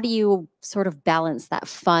how do you sort of balance that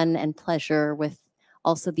fun and pleasure with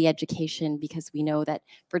also the education? Because we know that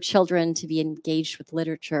for children to be engaged with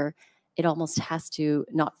literature, it almost has to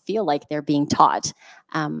not feel like they're being taught.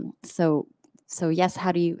 So yes,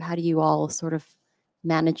 how do you all sort of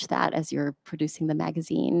manage that as you're producing the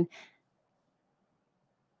magazine?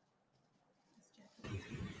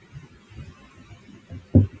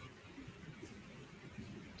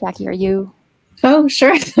 Jackie, are you? Oh,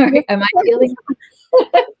 sure. Sorry. Am I feeling?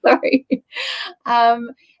 Sorry. I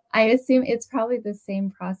assume it's probably the same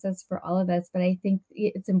process for all of us, but I think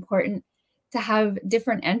it's important to have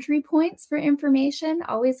different entry points for information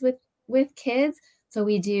always with kids. So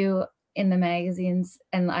we do in the magazines,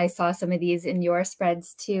 and I saw some of these in your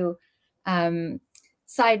spreads too, sidebars,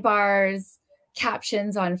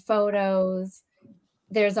 captions on photos.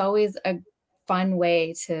 There's always a fun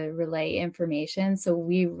way to relay information. So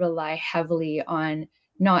we rely heavily on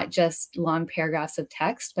not just long paragraphs of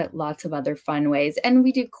text, but lots of other fun ways. And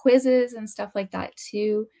we do quizzes and stuff like that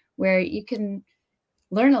too, where you can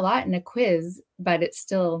learn a lot in a quiz, but it's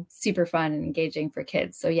still super fun and engaging for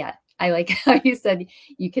kids. So yeah, I like how you said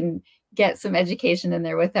you can get some education in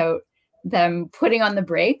there without them putting on the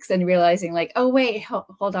brakes and realizing like, oh wait,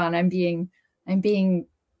 hold on, I'm being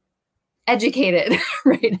educated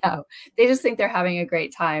right now. They just think they're having a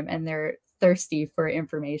great time and they're thirsty for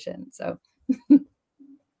information. So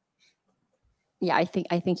yeah, I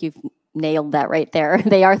think you've nailed that right there.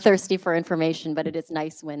 They are thirsty for information, but it is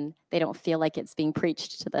nice when they don't feel like it's being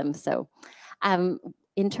preached to them. So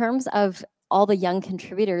in terms of all the young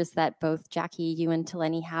contributors that both Jackie, you and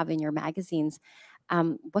TeLeni have in your magazines,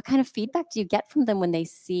 what kind of feedback do you get from them when they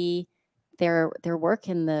see their work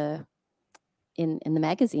in the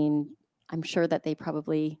magazine? I'm sure that they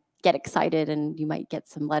probably get excited, and you might get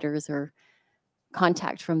some letters or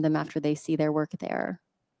contact from them after they see their work there.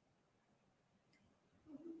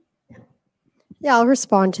 Yeah, I'll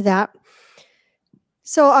respond to that.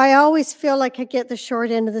 So I always feel like I get the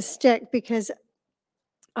short end of the stick because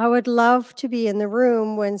I would love to be in the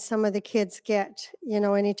room when some of the kids get,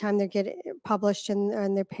 anytime they get published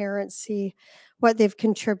and their parents see what they've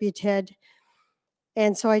contributed.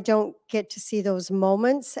 And so I don't get to see those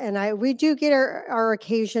moments. And we do get our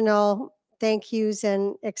occasional thank yous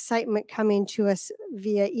and excitement coming to us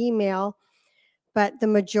via email, but the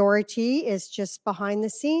majority is just behind the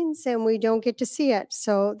scenes and we don't get to see it.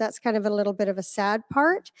 So that's kind of a little bit of a sad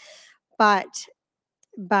part, but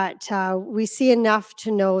we see enough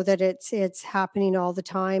to know that it's happening all the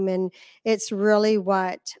time, and it's really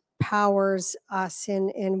what powers us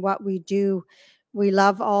in what we do. We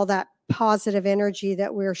love all that positive energy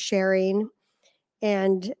that we're sharing,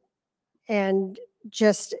 and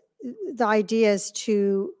just the idea is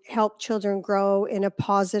to help children grow in a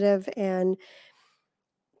positive and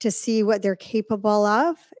to see what they're capable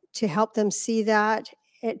of, to help them see that,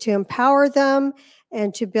 to empower them,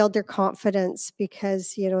 and to build their confidence,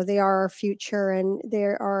 because, you know, they are our future and they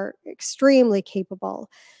are extremely capable.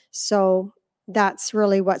 So that's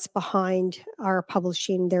really what's behind our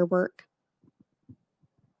publishing their work.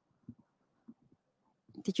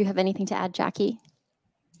 Did you have anything to add, Jackie?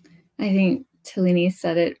 I think TeLeni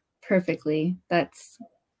said it perfectly. That's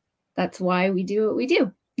why we do what we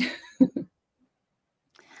do.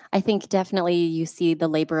 I think definitely you see the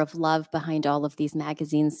labor of love behind all of these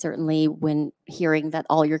magazines. Certainly when hearing that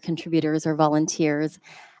all your contributors are volunteers,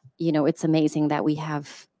 you know, it's amazing that we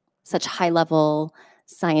have such high-level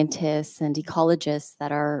scientists and ecologists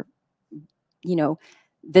that are, you know,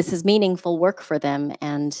 this is meaningful work for them.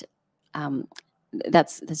 And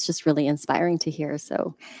that's just really inspiring to hear.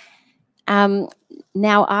 So now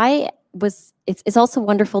it's also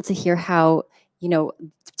wonderful to hear how, you know,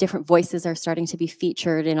 different voices are starting to be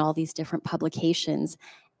featured in all these different publications.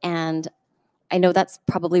 And I know that's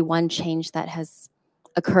probably one change that has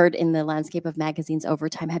occurred in the landscape of magazines over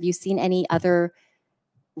time. Have you seen any other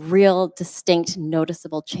real distinct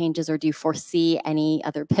noticeable changes, or do you foresee any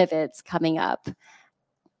other pivots coming up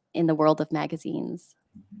in the world of magazines?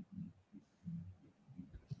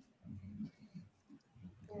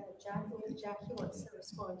 Jackie wants to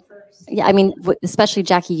respond first. Yeah, I mean, especially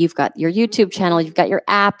Jackie, you've got your YouTube channel, you've got your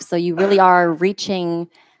app, so you really are reaching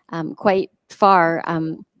quite far.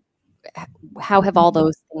 How have all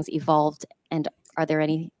those things evolved, and are there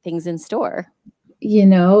any things in store? You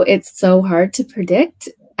know, it's so hard to predict.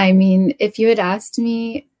 I mean, if you had asked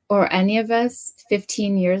me or any of us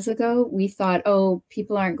 15 years ago, we thought, oh,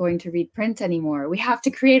 people aren't going to read print anymore. We have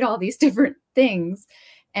to create all these different things.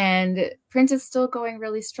 And print is still going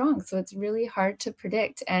really strong. So it's really hard to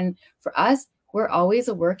predict. And for us, we're always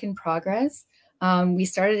a work in progress. We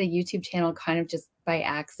started a YouTube channel kind of just by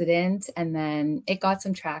accident, and then it got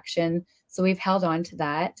some traction. So we've held on to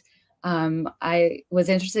that. I was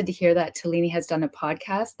interested to hear that TeLeni has done a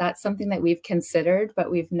podcast. That's something that we've considered, but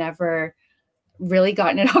we've never really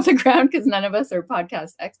gotten it off the ground because none of us are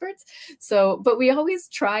podcast experts. So, but we always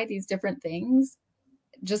try these different things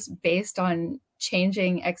just based on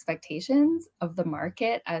changing expectations of the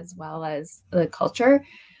market as well as the culture.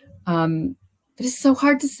 But it's so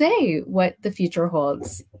hard to say what the future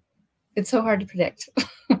holds. It's so hard to predict.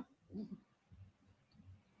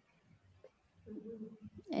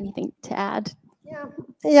 Anything to add?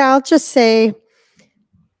 Yeah, I'll just say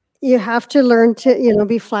you have to learn to, you know,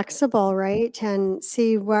 be flexible, right? And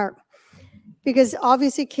see where, because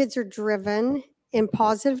obviously kids are driven in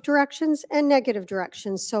positive directions and negative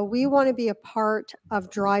directions. So we want to be a part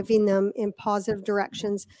of driving them in positive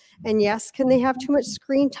directions. And yes, can they have too much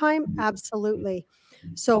screen time? Absolutely.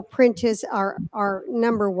 So print is our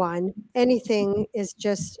number one. Anything is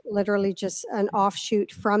just literally just an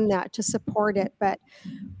offshoot from that to support it. But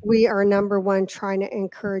we are number one trying to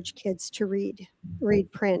encourage kids to read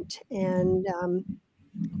print and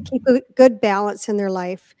keep a good balance in their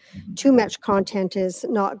life. Too much content is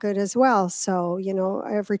not good as well. So, you know,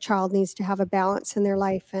 every child needs to have a balance in their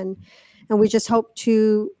life, and we just hope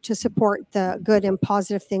to support the good and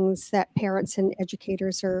positive things that parents and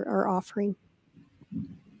educators are offering.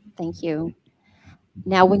 Thank you.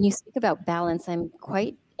 Now, when you speak about balance, I'm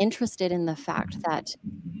quite interested in the fact that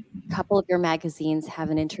a couple of your magazines have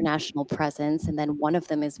an international presence, and then one of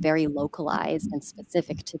them is very localized and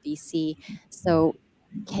specific to BC. So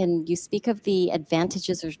can you speak of the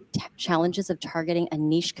advantages or challenges of targeting a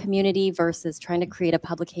niche community versus trying to create a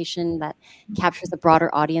publication that captures a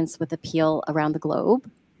broader audience with appeal around the globe?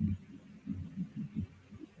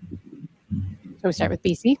 So we start with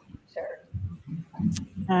BC.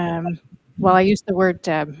 Well, I used the word,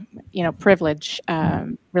 privilege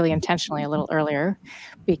really intentionally a little earlier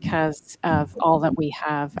because of all that we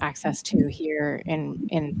have access to here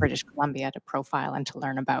in British Columbia to profile and to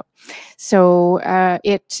learn about. So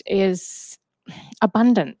it is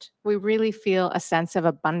abundant. We really feel a sense of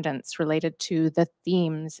abundance related to the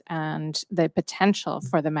themes and the potential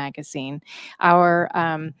for the magazine. Our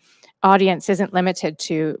audience isn't limited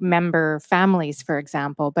to member families, for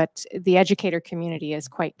example, but the educator community is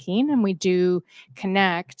quite keen, and we do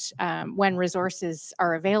connect when resources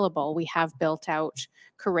are available. We have built out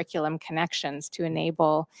curriculum connections to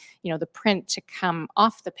enable, the print to come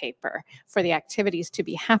off the paper, for the activities to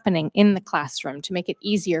be happening in the classroom, to make it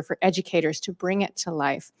easier for educators to bring it to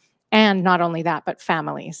life. And not only that, but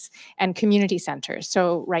families and community centers.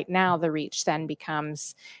 So right now the reach then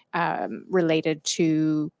becomes related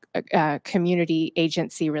to community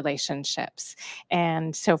agency relationships.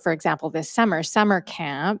 And so, for example, this summer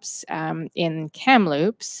camps in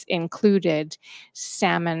Kamloops included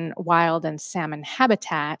salmon, wild and salmon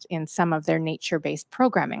habitat in some of their nature-based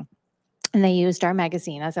programming. And they used our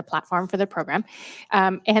magazine as a platform for the program.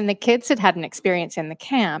 And the kids had an experience in the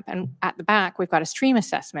camp. And at the back, we've got a stream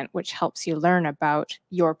assessment, which helps you learn about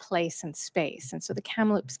your place and space. And so the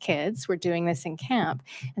Kamloops kids were doing this in camp.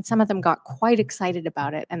 And some of them got quite excited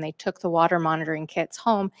about it. And they took the water monitoring kits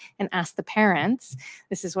home and asked the parents,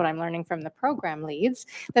 this is what I'm learning from the program leads,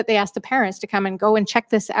 that they asked the parents to come and go and check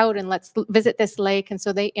this out and let's visit this lake. And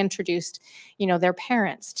so they introduced, their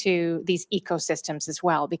parents to these ecosystems as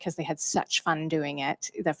well, because they had such fun doing it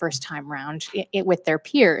the first time round with their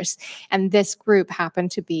peers. And this group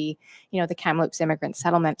happened to be, the Kamloops Immigrant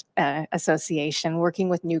Settlement Association, working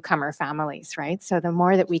with newcomer families, right? So the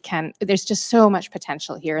more that we can, there's just so much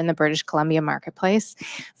potential here in the British Columbia marketplace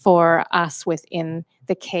for us within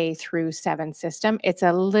the K through 7 system. It's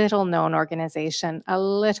a little known organization, a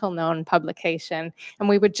little known publication, and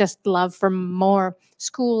we would just love for more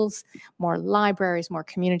schools, more libraries, more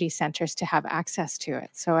community centers to have access to it.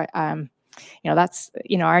 So, that's,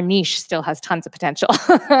 our niche still has tons of potential.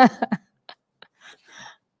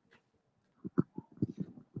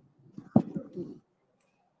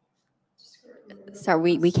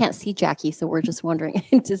 Sorry, we can't see Jackie, so we're just wondering,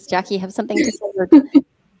 does Jackie have something to say?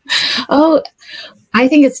 Oh, I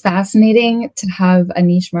think it's fascinating to have a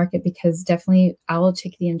niche market, because definitely owl,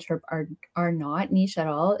 chickadee, and chirp are not niche at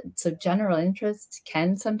all. So general interest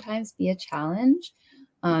can sometimes be a challenge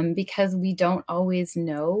because we don't always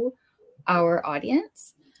know our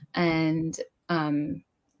audience, and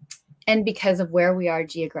because of where we are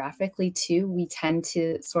geographically too, we tend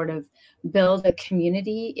to sort of build a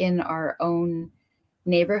community in our own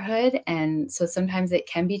neighborhood. And so sometimes it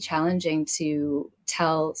can be challenging to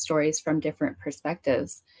tell stories from different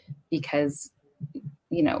perspectives, because,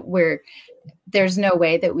 there's no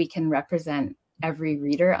way that we can represent every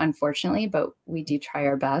reader, unfortunately, but we do try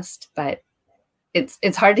our best. But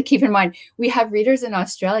it's hard to keep in mind. We have readers in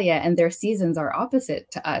Australia and their seasons are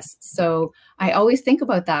opposite to us. So I always think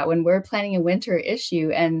about that when we're planning a winter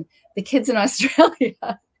issue, and the kids in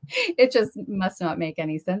Australia, it just must not make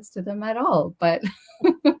any sense to them at all. But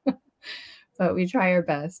but we try our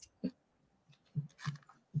best.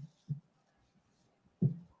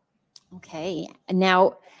 Okay.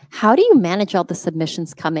 Now, how do you manage all the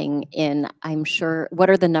submissions coming in? I'm sure, what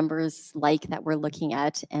are the numbers like that we're looking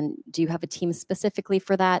at? And do you have a team specifically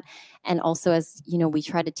for that? And also, as we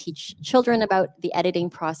try to teach children about the editing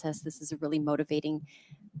process, this is a really motivating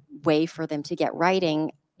way for them to get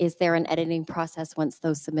writing. Is there an editing process once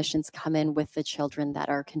those submissions come in with the children that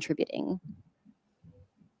are contributing?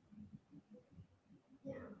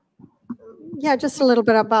 Yeah, just a little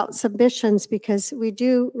bit about submissions, because we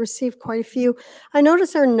do receive quite a few. I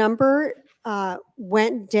noticed our number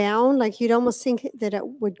went down. Like, you'd almost think that it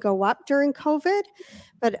would go up during COVID,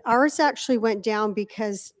 but ours actually went down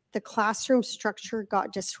because the classroom structure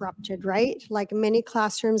got disrupted, right? Like, many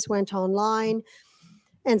classrooms went online.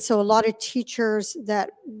 And so a lot of teachers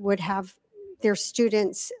that would have their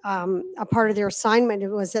students, a part of their assignment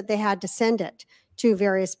was that they had to send it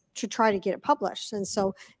to try to get it published. And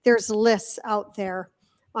so there's lists out there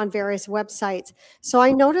on various websites. So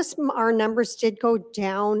I noticed our numbers did go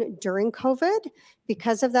down during COVID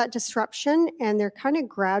because of that disruption, and they're kind of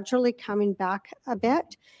gradually coming back a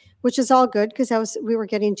bit, which is all good, because we were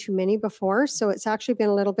getting too many before. So it's actually been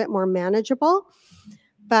a little bit more manageable.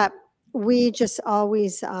 But we just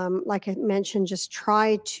always, like I mentioned, just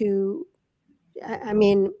try to,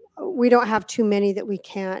 we don't have too many that we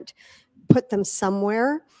can't put them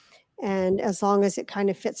somewhere. And as long as it kind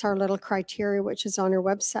of fits our little criteria, which is on our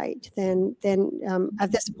website, then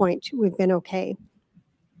at this point, we've been okay.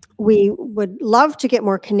 We would love to get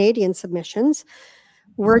more Canadian submissions.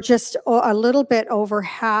 We're just a little bit over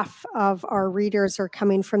half of our readers are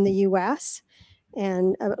coming from the US,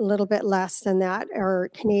 and a little bit less than that are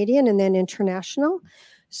Canadian, and then international.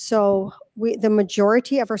 So the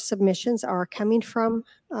majority of our submissions are coming from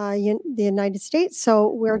the United States. So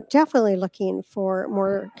we're definitely looking for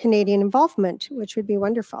more Canadian involvement, which would be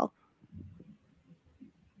wonderful.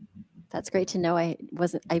 That's great to know. I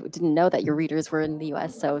didn't know that your readers were in the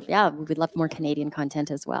US. So yeah, we'd love more Canadian content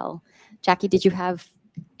as well. Jackie, did you have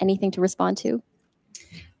anything to respond to?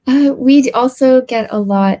 We also get a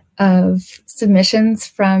lot of submissions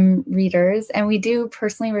from readers, and we do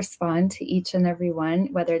personally respond to each and every one,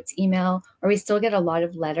 whether it's email or we still get a lot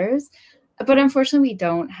of letters. But unfortunately, we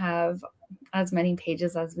don't have as many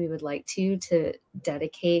pages as we would like to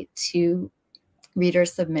dedicate to reader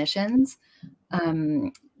submissions.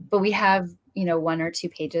 But we have, 1 or 2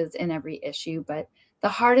 pages in every issue. But the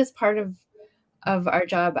hardest part of our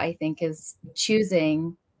job, I think, is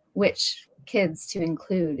choosing which kids to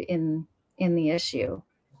include in the issue.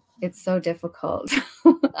 it's so difficult.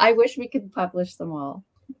 I wish we could publish them all.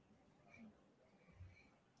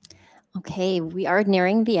 Okay, we are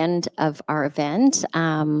nearing the end of our event.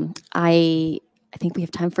 I think we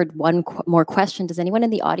have time for one more question. Does anyone in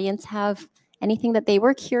the audience have anything that they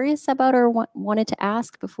were curious about or wanted to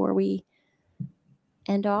ask before we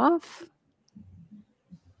end off?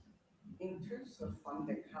 In terms of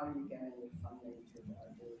funding, how are you getting funding to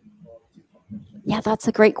publish it? Yeah, that's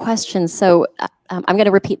a great question. So I'm going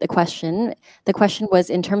to repeat the question. The question was,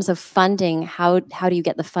 in terms of funding, how do you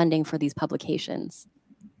get the funding for these publications?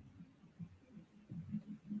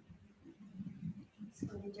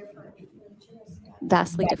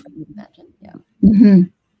 Vastly different, I imagine. Yeah. Mm-hmm.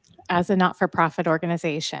 As a not-for-profit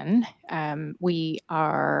organization, we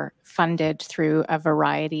are funded through a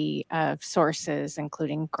variety of sources,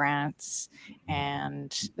 including grants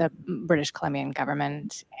and the British Columbian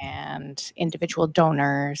government and individual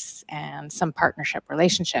donors and some partnership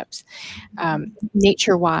relationships.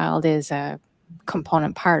 Nature Wild is a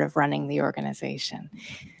component part of running the organization.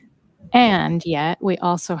 And yet we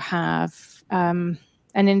also have an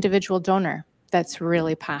individual donor that's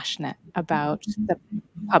really passionate about the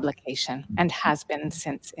publication and has been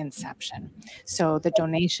since inception. So the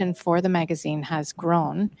donation for the magazine has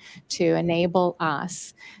grown to enable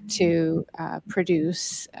us to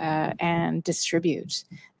produce and distribute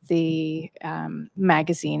the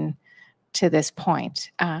magazine to this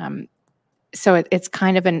point. So it's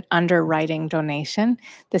kind of an underwriting donation.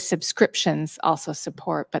 The subscriptions also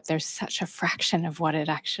support, but there's such a fraction of what it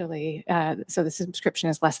actually, so the subscription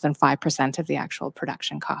is less than 5% of the actual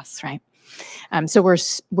production costs, right? So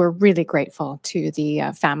we're really grateful to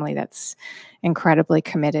the family that's incredibly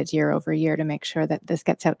committed year over year to make sure that this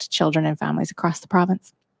gets out to children and families across the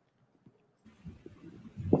province.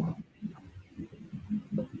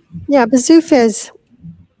 Yeah, BAZOOF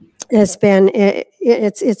has been,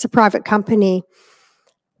 it's a private company,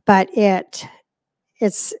 but it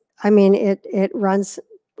runs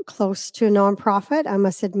close to a nonprofit, I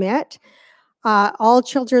must admit. All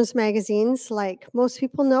children's magazines, like most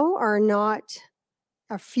people know, are not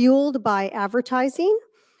fueled by advertising.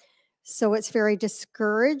 So it's very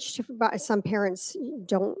discouraged. But some parents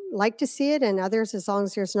don't like to see it, and others, as long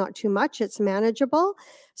as there's not too much, it's manageable.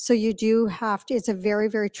 So you do have to, it's a very,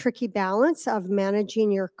 very tricky balance of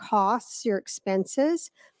managing your costs, your expenses.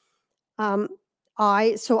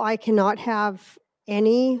 I cannot have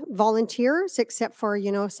any volunteers except for,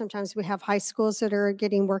 sometimes we have high schools that are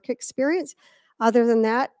getting work experience. Other than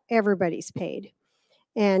that, everybody's paid.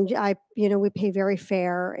 And we pay very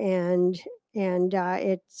fair and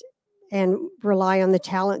rely on the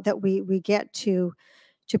talent that we get to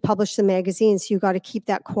publish the magazines. You got to keep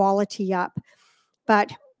that quality up.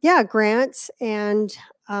 But yeah, grants and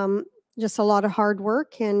just a lot of hard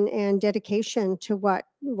work and dedication to what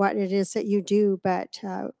it is that you do. But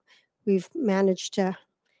we've managed to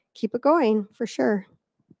keep it going for sure.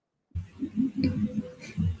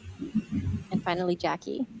 And finally,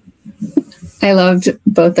 Jackie. I loved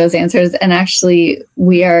both those answers. And actually,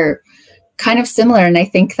 we are kind of similar. And I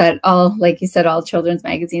think that like you said, all children's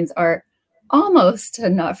magazines are almost a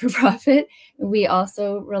not-for-profit. We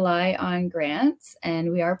also rely on grants,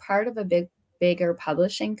 and we are part of a bigger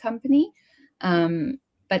publishing company.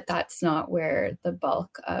 But that's not where the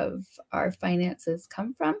bulk of our finances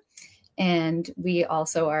come from. And we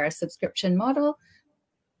also are a subscription model,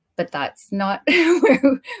 but that's not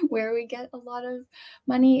where we get a lot of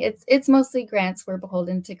money. It's mostly grants. We're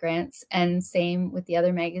beholden to grants, and same with the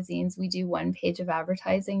other magazines. We do 1 page of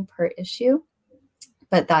advertising per issue,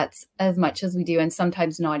 but that's as much as we do, and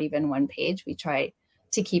sometimes not even 1 page. We try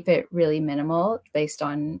to keep it really minimal based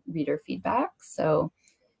on reader feedback. So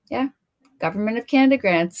yeah, Government of Canada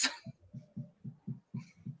grants.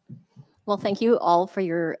 Well, thank you all for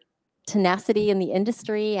your tenacity in the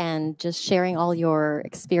industry and just sharing all your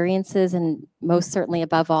experiences, and most certainly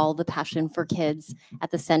above all, the passion for kids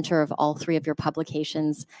at the center of all 3 of your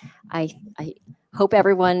publications. I hope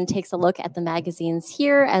everyone takes a look at the magazines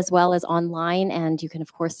here as well as online, and you can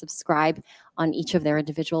of course subscribe on each of their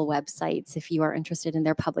individual websites if you are interested in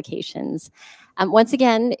their publications. Once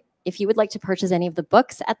again, if you would like to purchase any of the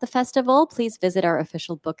books at the festival, please visit our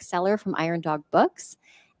official bookseller from Iron Dog Books.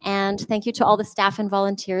 And thank you to all the staff and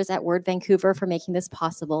volunteers at Word Vancouver for making this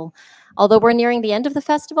possible. Although we're nearing the end of the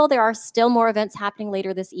festival, there are still more events happening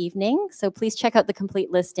later this evening. So please check out the complete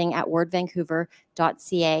listing at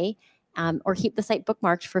wordvancouver.ca or keep the site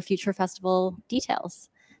bookmarked for future festival details.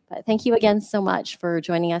 But thank you again so much for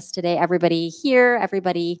joining us today, everybody here,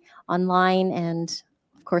 everybody online, and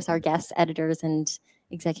of course our guests, editors, and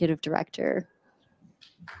executive director.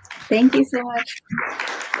 Thank you so much.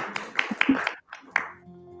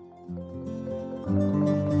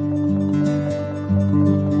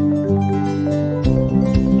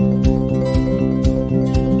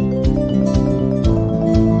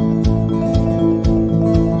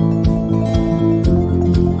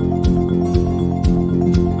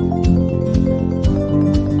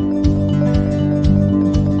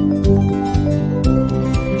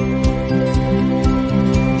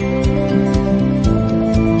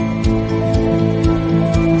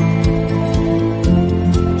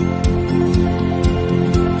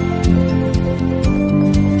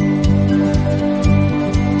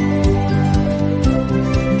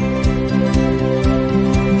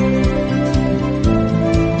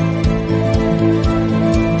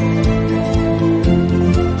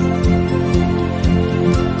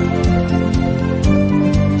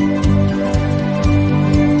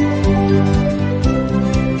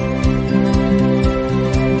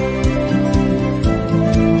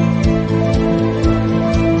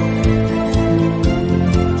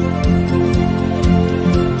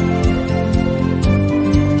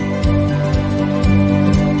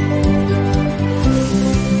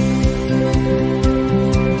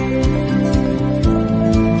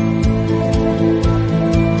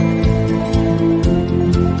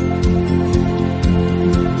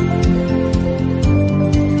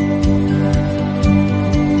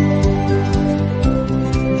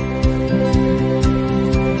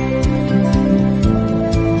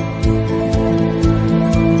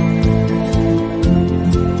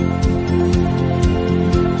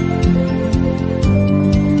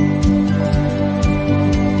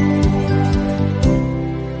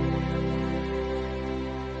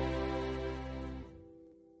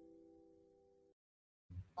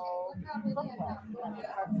 booklet that the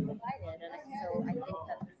parks provided, and so I think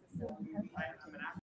that this is so